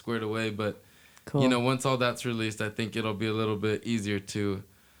stuff squared away. But cool. Once all that's released, I think it'll be a little bit easier to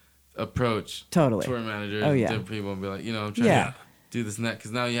approach tour managers and different people and be like, I'm trying to do this and that, because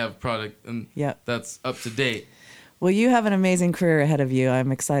now you have a product and that's up to date. Well, you have an amazing career ahead of you.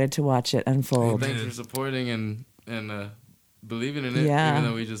 I'm excited to watch it unfold. Thanks for supporting and believing in it, even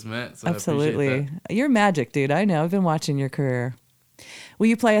though we just met. So absolutely. I appreciate that. You're magic, dude. I know. I've been watching your career. Will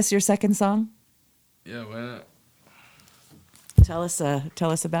you play us your second song? Yeah, why not? Tell us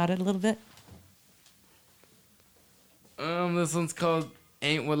about it a little bit. This one's called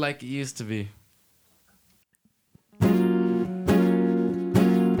Ain't What Like It Used to Be.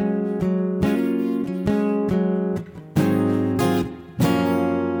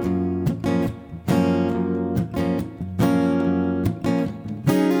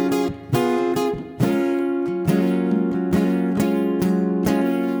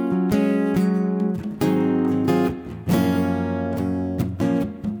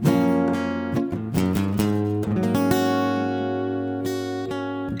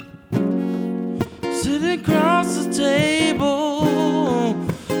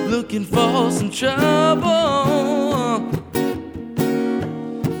 Looking for some trouble,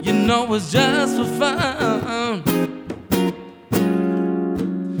 you know it's just for fun.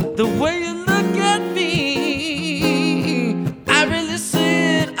 The way you look at me, I really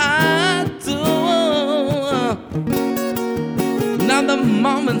said I do. Now the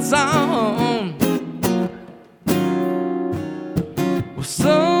moment's on. Well,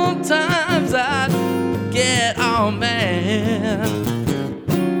 sometimes I get all mad.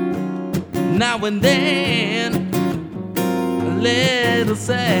 Now and then, a little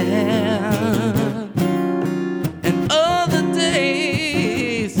sad. And other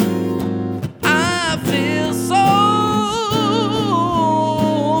days, I feel so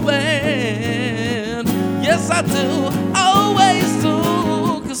bad. Yes, I do, always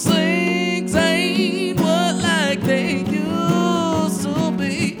do. 'Cause things ain't what like they used to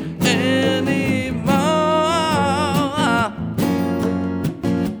be anymore.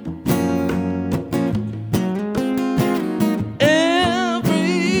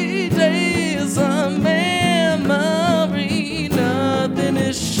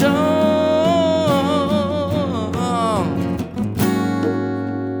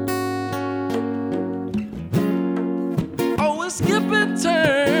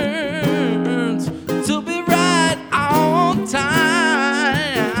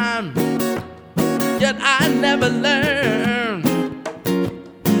 I never learned.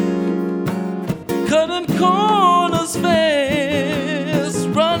 Cutting corners fast,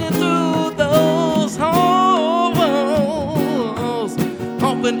 running through those holes,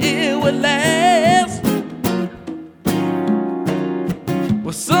 hoping it would last.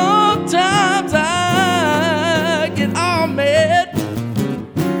 Well, sometimes I get all mad.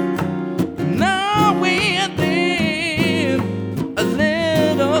 Now and then, a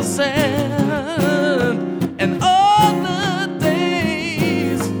little sad. And all the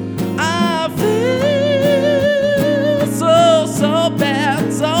days I feel so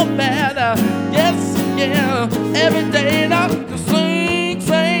bad, so bad. Yes, yeah, every day now, 'cause things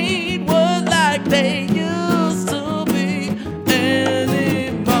ain't what like they used to be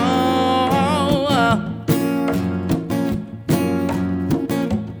anymore.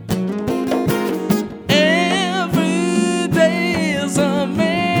 Every day is a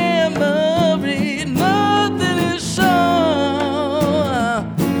memory. Nothing is sure.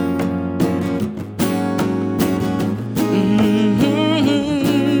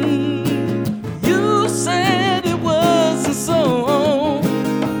 You said it wasn't so,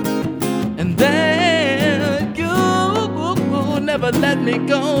 and then you never let me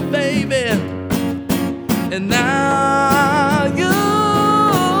go, baby. And now you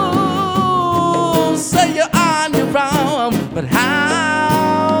say you're on your own, but how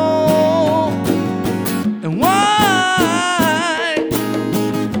and why?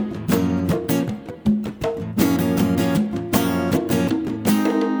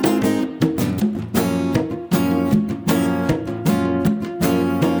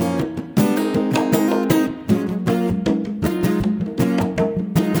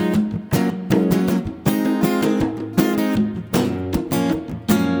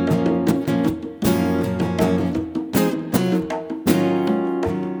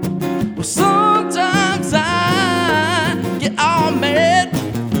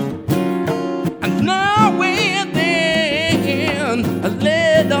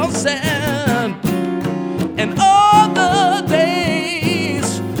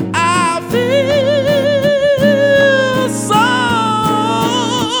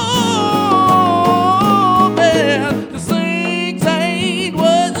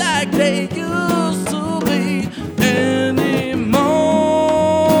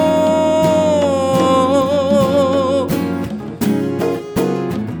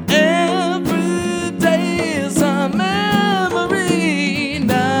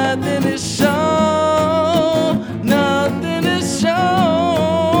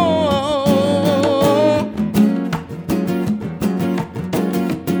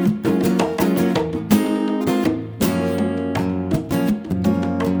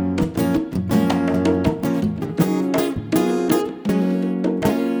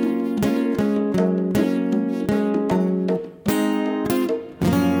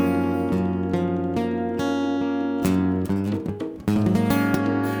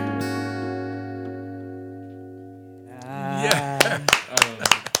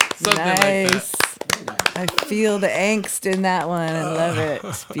 feel the angst in that one. I love it.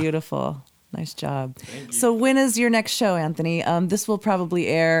 It's beautiful. Nice job. So when is your next show, Anthony? This will probably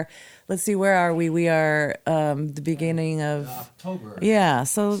air. Let's see, where are we? We are the beginning of October. Yeah,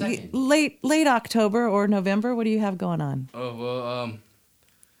 so 2nd. late October or November. What do you have going on? Oh well,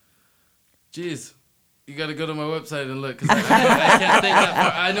 geez, you got to go to my website and look, 'cause I can't think that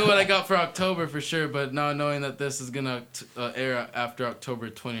far. I know what I got for October for sure, but now knowing that this is gonna air after October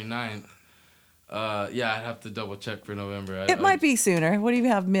 29th, yeah, I'd have to double check for November. It might be sooner. What do you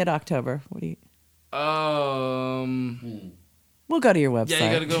have mid-October? What do you? We'll go to your website. Yeah,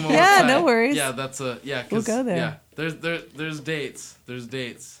 you gotta go to my website. Yeah, no worries. Yeah, that's yeah. We'll go there. Yeah, there's dates. There's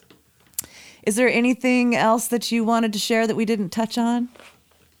dates. Is there anything else that you wanted to share that we didn't touch on?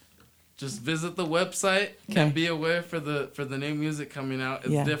 Just visit the website and be aware for the new music coming out.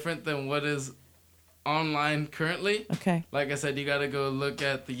 It's different than what is online currently. Okay. Like I said, you gotta go look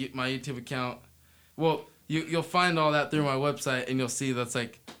at my YouTube account. Well, you'll find all that through my website, and you'll see that's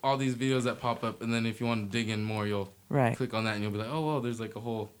like all these videos that pop up. And then if you want to dig in more, you'll click on that, and you'll be like, oh, well, there's like a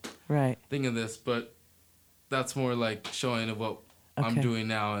whole thing of this. But that's more like showing of what I'm doing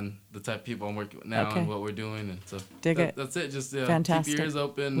now and the type of people I'm working with now and what we're doing. And so that's it. Just Fantastic. Keep your ears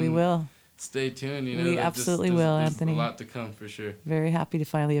open. We will. Stay tuned. You know, we absolutely will, there's Anthony. A lot to come for sure. Very happy to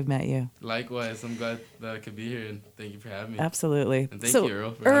finally have met you. Likewise, I'm glad that I could be here, and thank you for having me. Absolutely. And thank you,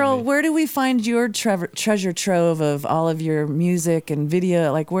 Earl. Earl, where do we find your treasure trove of all of your music and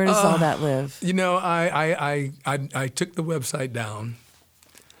video? Like, where does all that live? You know, I took the website down.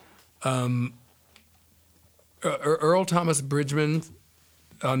 Earl Thomas Bridgman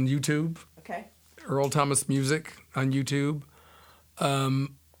on YouTube. Okay. Earl Thomas Music on YouTube.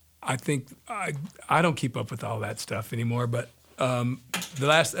 I think I don't keep up with all that stuff anymore, but the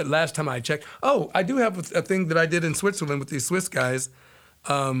last time I checked, I do have a thing that I did in Switzerland with these Swiss guys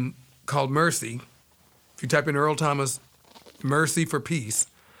called Mercy. If you type in Earl Thomas Mercy for Peace,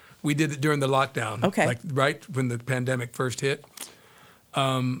 we did it during the lockdown, like right when the pandemic first hit.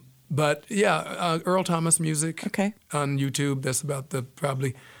 But yeah, Earl Thomas Music on YouTube. That's about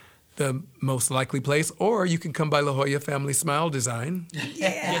probably the most likely place. Or you can come by La Jolla Family Smile Design.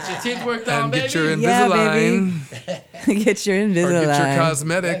 Get your teeth worked on, baby. Get your Invisalign. Get your Invisalign. Or get your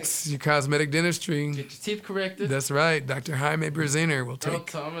cosmetics, your cosmetic dentistry. Get your teeth corrected. That's right. Dr. Jaime Braziner will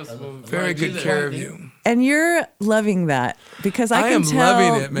take very good care of you. And you're loving that because I can tell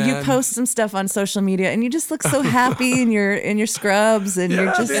loving it, man. You post some stuff on social media and you just look so happy in your scrubs and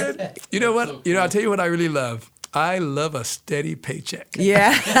you're just. Man. You know what? So cool. I'll tell you what I really love. I love a steady paycheck.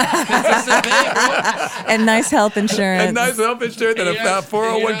 Yeah. And nice health insurance. And nice health insurance and a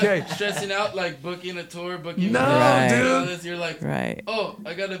 401k. Stressing out like booking a tour, booking dude. You're like, oh,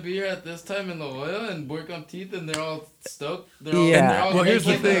 I gotta be here at this time in La Jolla and work on teeth, and they're all stoked. They're all well, here's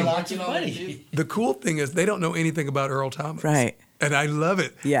the thing. The cool thing is they don't know anything about Earl Thomas. Right. And I love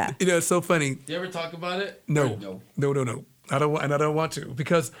it. Yeah. It's so funny. Do you ever talk about it? No. I don't want to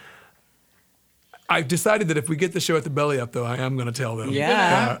because I've decided that if we get the show at the Belly Up, though, I am going to tell them.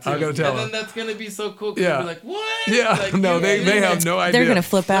 Yeah. I'm going to tell them. And then that's going to be so cool because they'll be like, what? Yeah. Like, no, they have no idea. They're going to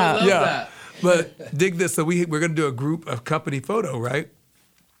flip out. That. But dig this. So we're going to do a company photo, right?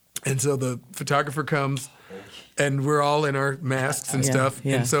 And so the photographer comes, and we're all in our masks and stuff.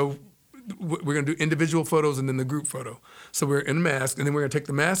 Yeah. And so we're going to do individual photos and then the group photo. So we're in a mask, and then we're going to take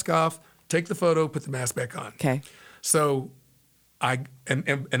the mask off, take the photo, put the mask back on. Okay. So and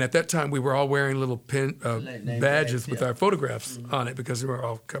at that time we were all wearing little badges with our photographs on it because we were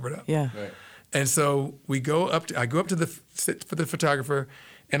all covered up. Yeah. Right. And so I go up to the photographer,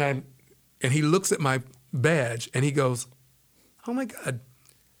 and he looks at my badge and he goes, "Oh my God,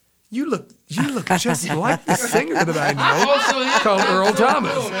 you look just like the singer that I know called Earl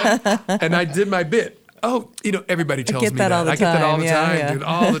Thomas." And I did my bit. Oh, everybody tells me that. I get that all the time, dude,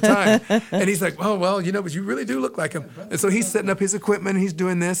 all the time. And he's like, "Oh, well, but you really do look like him." And so he's setting up his equipment, and he's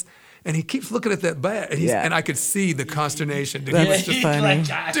doing this, and he keeps looking at that badge, and I could see the consternation. Dude. That's just funny.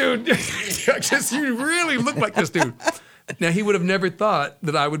 Dude, you really look like this dude. Now, he would have never thought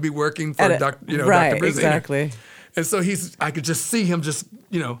that I would be working for Dr. Right, Dr. Braziner. Exactly. And so I could just see him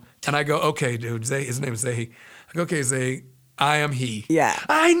and I go, "Okay, dude, Zay," his name is Zay. I go, "Okay, Zay, I am he." Yeah.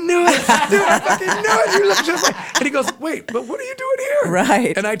 I knew it, dude. I fucking knew it. You look just like. And he goes, "Wait, but what are you doing here?"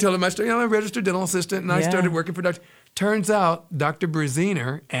 Right. And I told him I'm a registered dental assistant, and I started working for Dr. Turns out Dr.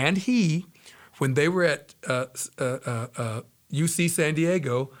 Braziner and he, when they were at UC San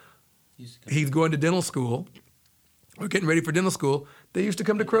Diego, he's going to dental school. We're getting ready for dental school. They used to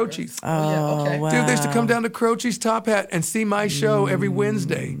come to Croce's. Oh, okay. Wow. Dude, they used to come down to Croce's Top Hat and see my show every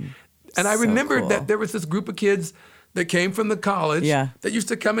Wednesday. And I remembered that there was this group of kids that came from the college that used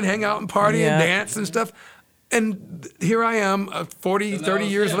to come and hang out and party and dance and stuff. And here I am, 40, 30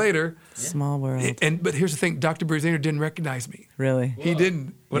 years later. Small world. But here's the thing, Dr. Braziner didn't recognize me. Really? He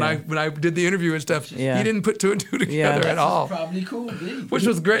didn't. When I did the interview and stuff, he didn't put two and two together at all. Probably cool, which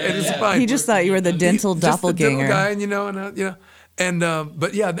was great. It was fine. He just thought you were the dental doppelganger. Just the dental guy,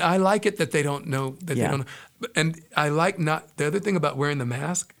 but yeah, I like it that they don't know that they don't know. And I like not the other thing about wearing the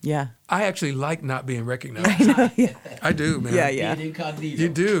mask. Yeah. I actually like not being recognized. I know. Yeah. I do, man. Yeah. You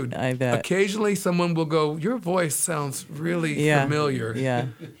do. I bet. Occasionally, someone will go, "Your voice sounds really familiar." Yeah.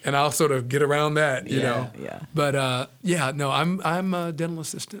 And I'll sort of get around that, you know. Yeah. But I'm a dental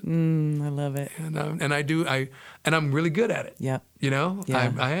assistant. I love it. And I'm really good at it. Yep. You know,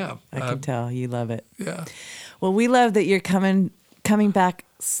 Yeah. I am. I can tell you love it. Yeah. Well, we love that you're coming back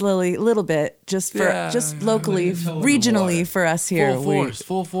slowly, a little bit, just locally, regionally for us here.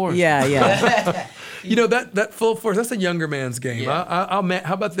 Full force. Yeah. You know, that full force, that's a younger man's game. Yeah.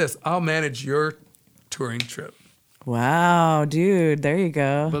 How about this? I'll manage your touring trip. Wow, dude, there you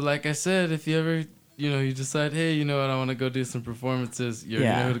go. But like I said, if you ever, you decide, hey, you know what, I want to go do some performances, you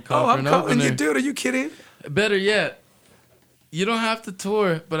know who to call for an opener. I'm calling you, dude. Are you kidding? Better yet, you don't have to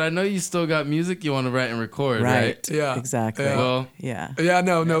tour, but I know you still got music you want to write and record, right? Yeah. Exactly. Yeah. Well, yeah. Yeah,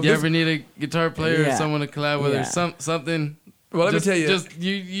 no. You ever need a guitar player or someone to collab with or something? Well, let me tell you. Just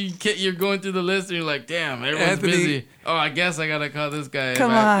you're going through the list and you're like, damn, everyone's busy. Oh, I guess I gotta call this guy.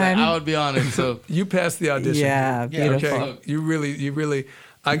 Come on. I would be on it. So you passed the audition. Yeah, beautiful. Okay. You really.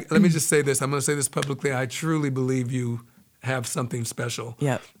 Let me just say this. I'm going to say this publicly. I truly believe you have something special.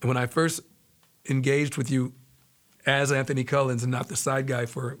 Yep. And when I first engaged with you as Anthony Cullins and not the side guy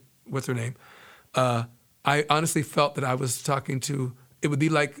for what's her name, I honestly felt that I was talking to. It would be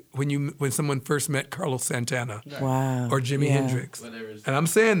like when someone first met Carlos Santana, Wow, or Jimi Hendrix, and I'm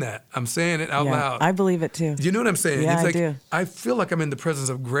saying that. I'm saying it out loud. I believe it too. Do you know what I'm saying? Yeah, it's like, I do. I feel like I'm in the presence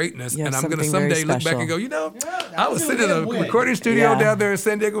of greatness, Yeah, and I'm going to something very someday look back and special. go, I was sitting in a recording studio down there in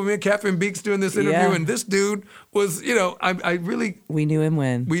San Diego with me and Catherine Beeks doing this interview, and this dude was, I really. We knew him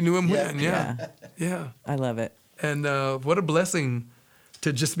when. We knew him when, yeah. I love it. And what a blessing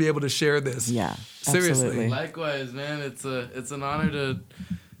to just be able to share this. Yeah, seriously. absolutely. Likewise, man, it's an honor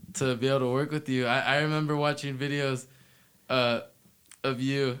to be able to work with you. I remember watching videos of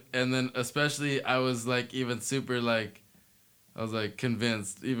you, and then especially I was like even super like, I was like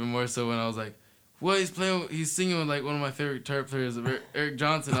convinced even more so when I was like, well, he's singing with like one of my favorite guitar players, Eric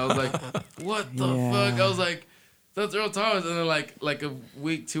Johnson. I was like, what the fuck? I was like, that's Earl Thomas. And then like a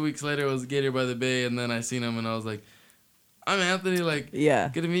week, 2 weeks later, it was Gator by the Bay, and then I seen him and I was like, I'm Anthony, like,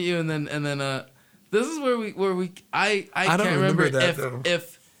 good to meet you. And then this is where we I can't remember that,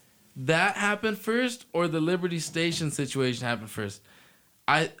 if that happened first or the Liberty Station situation happened first.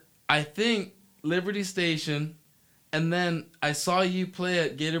 I think Liberty Station, and then I saw you play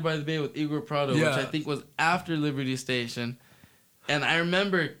at Gator by the Bay with Igor Prado, which I think was after Liberty Station. And I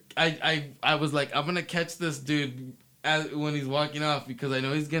remember I was like, I'm gonna catch this dude when he's walking off because I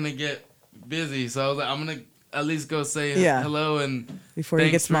know he's gonna get busy. So I was like, I'm gonna at least go say hello and before he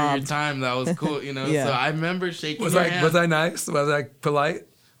thanks gets for mobbed. your time. That was cool, So I remember shaking your hand. Was I nice? Was I polite?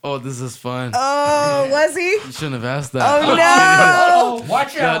 Oh, this is fun. Oh, was he? You shouldn't have asked that. Oh, no.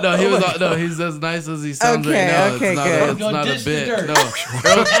 Watch out. No, he's as nice as he sounds right now. Okay, it's not a bit. No,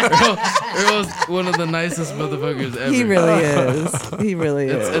 Earl's one of the nicest motherfuckers ever. He really is. He really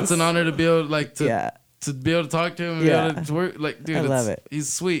is. It's an honor to be able to be able to talk to him and be able to work. Like, dude, I love it.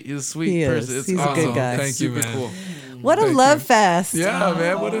 He's sweet. He's a sweet person. It's He's awesome. a good guy. Thank you, Super man. cool. What a love fest. Yeah,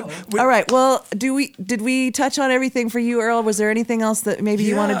 man. All right. Well, did we touch on everything for you, Earl? Was there anything else that maybe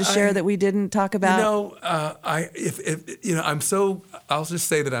you wanted to share that we didn't talk about? I'll just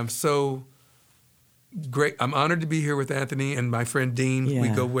say that I'm so great. I'm honored to be here with Anthony and my friend Dean. Yeah. We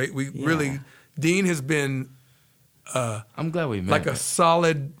go way. Really, Dean has been. I'm glad we met. Like a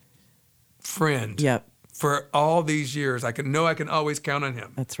solid friend. Yep. For all these years, I can always count on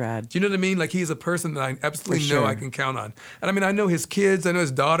him. That's rad. Do you know what I mean? Like, he's a person that I absolutely know I can count on. And I mean, I know his kids. I know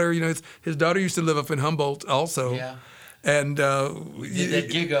his daughter. His daughter used to live up in Humboldt also. Yeah. And we did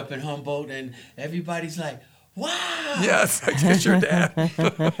that gig up in Humboldt, and everybody's like, wow. Yes, I guess your dad. He's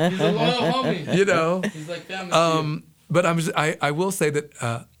a loyal homie. He's like family to you. But I will say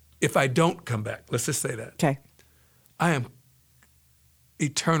that if I don't come back, let's just say that. Okay. I am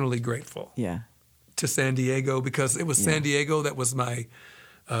eternally grateful. Yeah. To San Diego, because it was San Diego that was my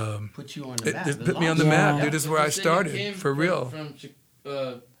put you on the map. It put me on the map, dude. This is where I started, for real.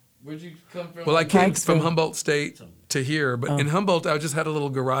 Where'd you come from? Well, I came from Humboldt State to here, but in Humboldt, I just had a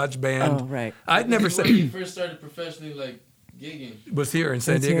little garage band. Oh, right. I'd never When said. you first started professionally, like was here in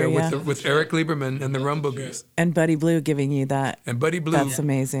San Diego with Eric Lieberman and the Rum Boogies. And Buddy Blue giving you that. And Buddy Blue. That's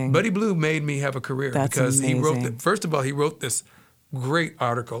amazing. Buddy Blue made me have a career because he wrote, first of all, he wrote this great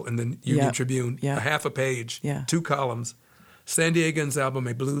article in the Union Tribune, a half a page, 2 columns, San Diegan's album,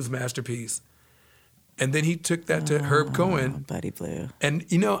 A Blues Masterpiece. And then he took that to Herb Cohen. Buddy Blue.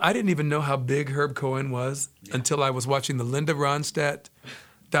 And, you know, I didn't even know how big Herb Cohen was until I was watching the Linda Ronstadt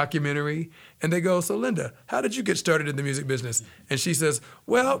documentary. And they go, so Linda, how did you get started in the music business? And she says,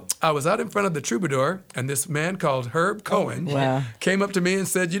 well, I was out in front of the Troubadour, and this man called Herb Cohen came up to me and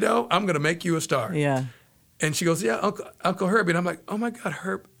said, you know, I'm going to make you a star. Yeah. And she goes, yeah, Uncle Herb. And I'm like, oh my God,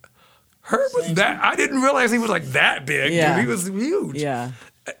 Herb was that, I didn't realize he was like that big. Yeah. He was huge. Yeah.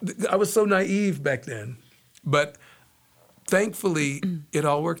 I was so naive back then. But thankfully, it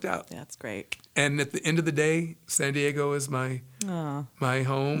all worked out. That's great. And at the end of the day, San Diego is my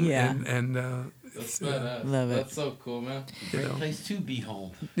home. Yeah. And love it. That's so cool, man. Great place to be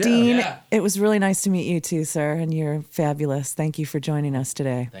home. Dean, it was really nice to meet you too, sir, and you're fabulous. Thank you for joining us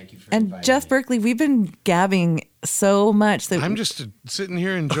today. Thank you for inviting me. Jeff Berkeley, we've been gabbing so much that I'm just sitting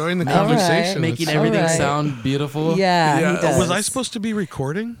here enjoying the conversation, making everything sound beautiful. Yeah. He does. Was I supposed to be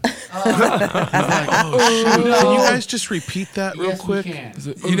recording? Can you guys just repeat that real quick?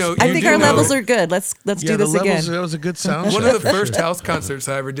 You know, I think our levels are good. Let's do this again. That was a good sound. One of the first house concerts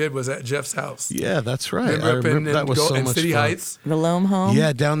I ever did was at Jeff's house. Yeah, that's right. I remember that was so much City fun. Heights. The Loam home.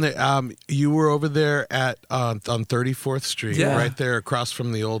 Yeah, down there. You were over there at on 34th Street, right there across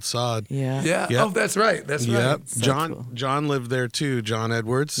from the old sod. Yeah. Yeah. Yep. Oh, that's right. That's right. Yep. John lived there too. John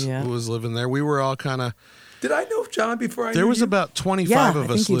Edwards was living there. We were all kind of. Did I know John before I knew There was you? about 25 of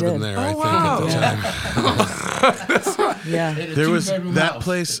us living there, I think, at the time. Yeah. There was that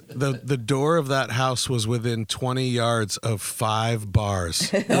place, the door of that house was within 20 yards of 5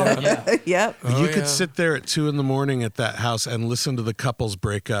 bars. Yep. You could sit there at 2 a.m. at that house and listen to the couples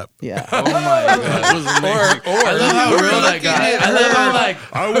break up. Yeah. Oh my God. It was amazing. I love how real that guy. I love how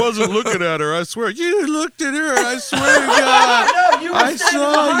I wasn't looking at her, I swear. You looked at her, I swear to God. No, you were I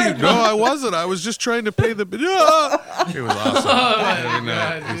saw you. No, I wasn't. I was just trying to pay the... It was awesome.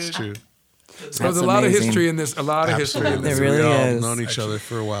 It's true. So there's a lot of history in this. A lot of history in this. There really We've all is. known each other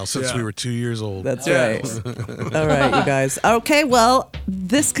for a while, since we were 2 years old. That's right. All right, you guys. Okay, well,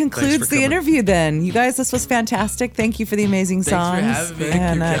 this concludes the interview then. You guys, this was fantastic. Thank you for the amazing songs. Thanks for having me.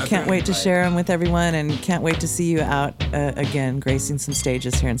 And Thank you, can't wait to share them with everyone, and can't wait to see you out again, gracing some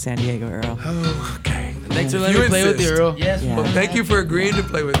stages here in San Diego, Earl. Oh, okay. Thanks for letting me play with you, Earl. Yes. Yeah. Well, thank you for agreeing to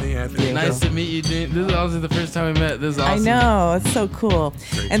play with me, Anthony. Nice to meet you, Dean. This is honestly the first time we met. This is awesome. I know. It's so cool.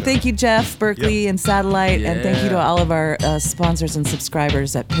 And thank you, Jeff Berkeley and Satellite. And thank you to all of our sponsors and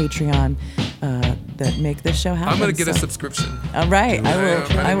subscribers at Patreon that make this show happen. I'm going to get a subscription. All right.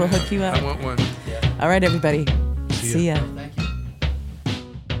 I will hook you up. I want one. All right, everybody. See ya.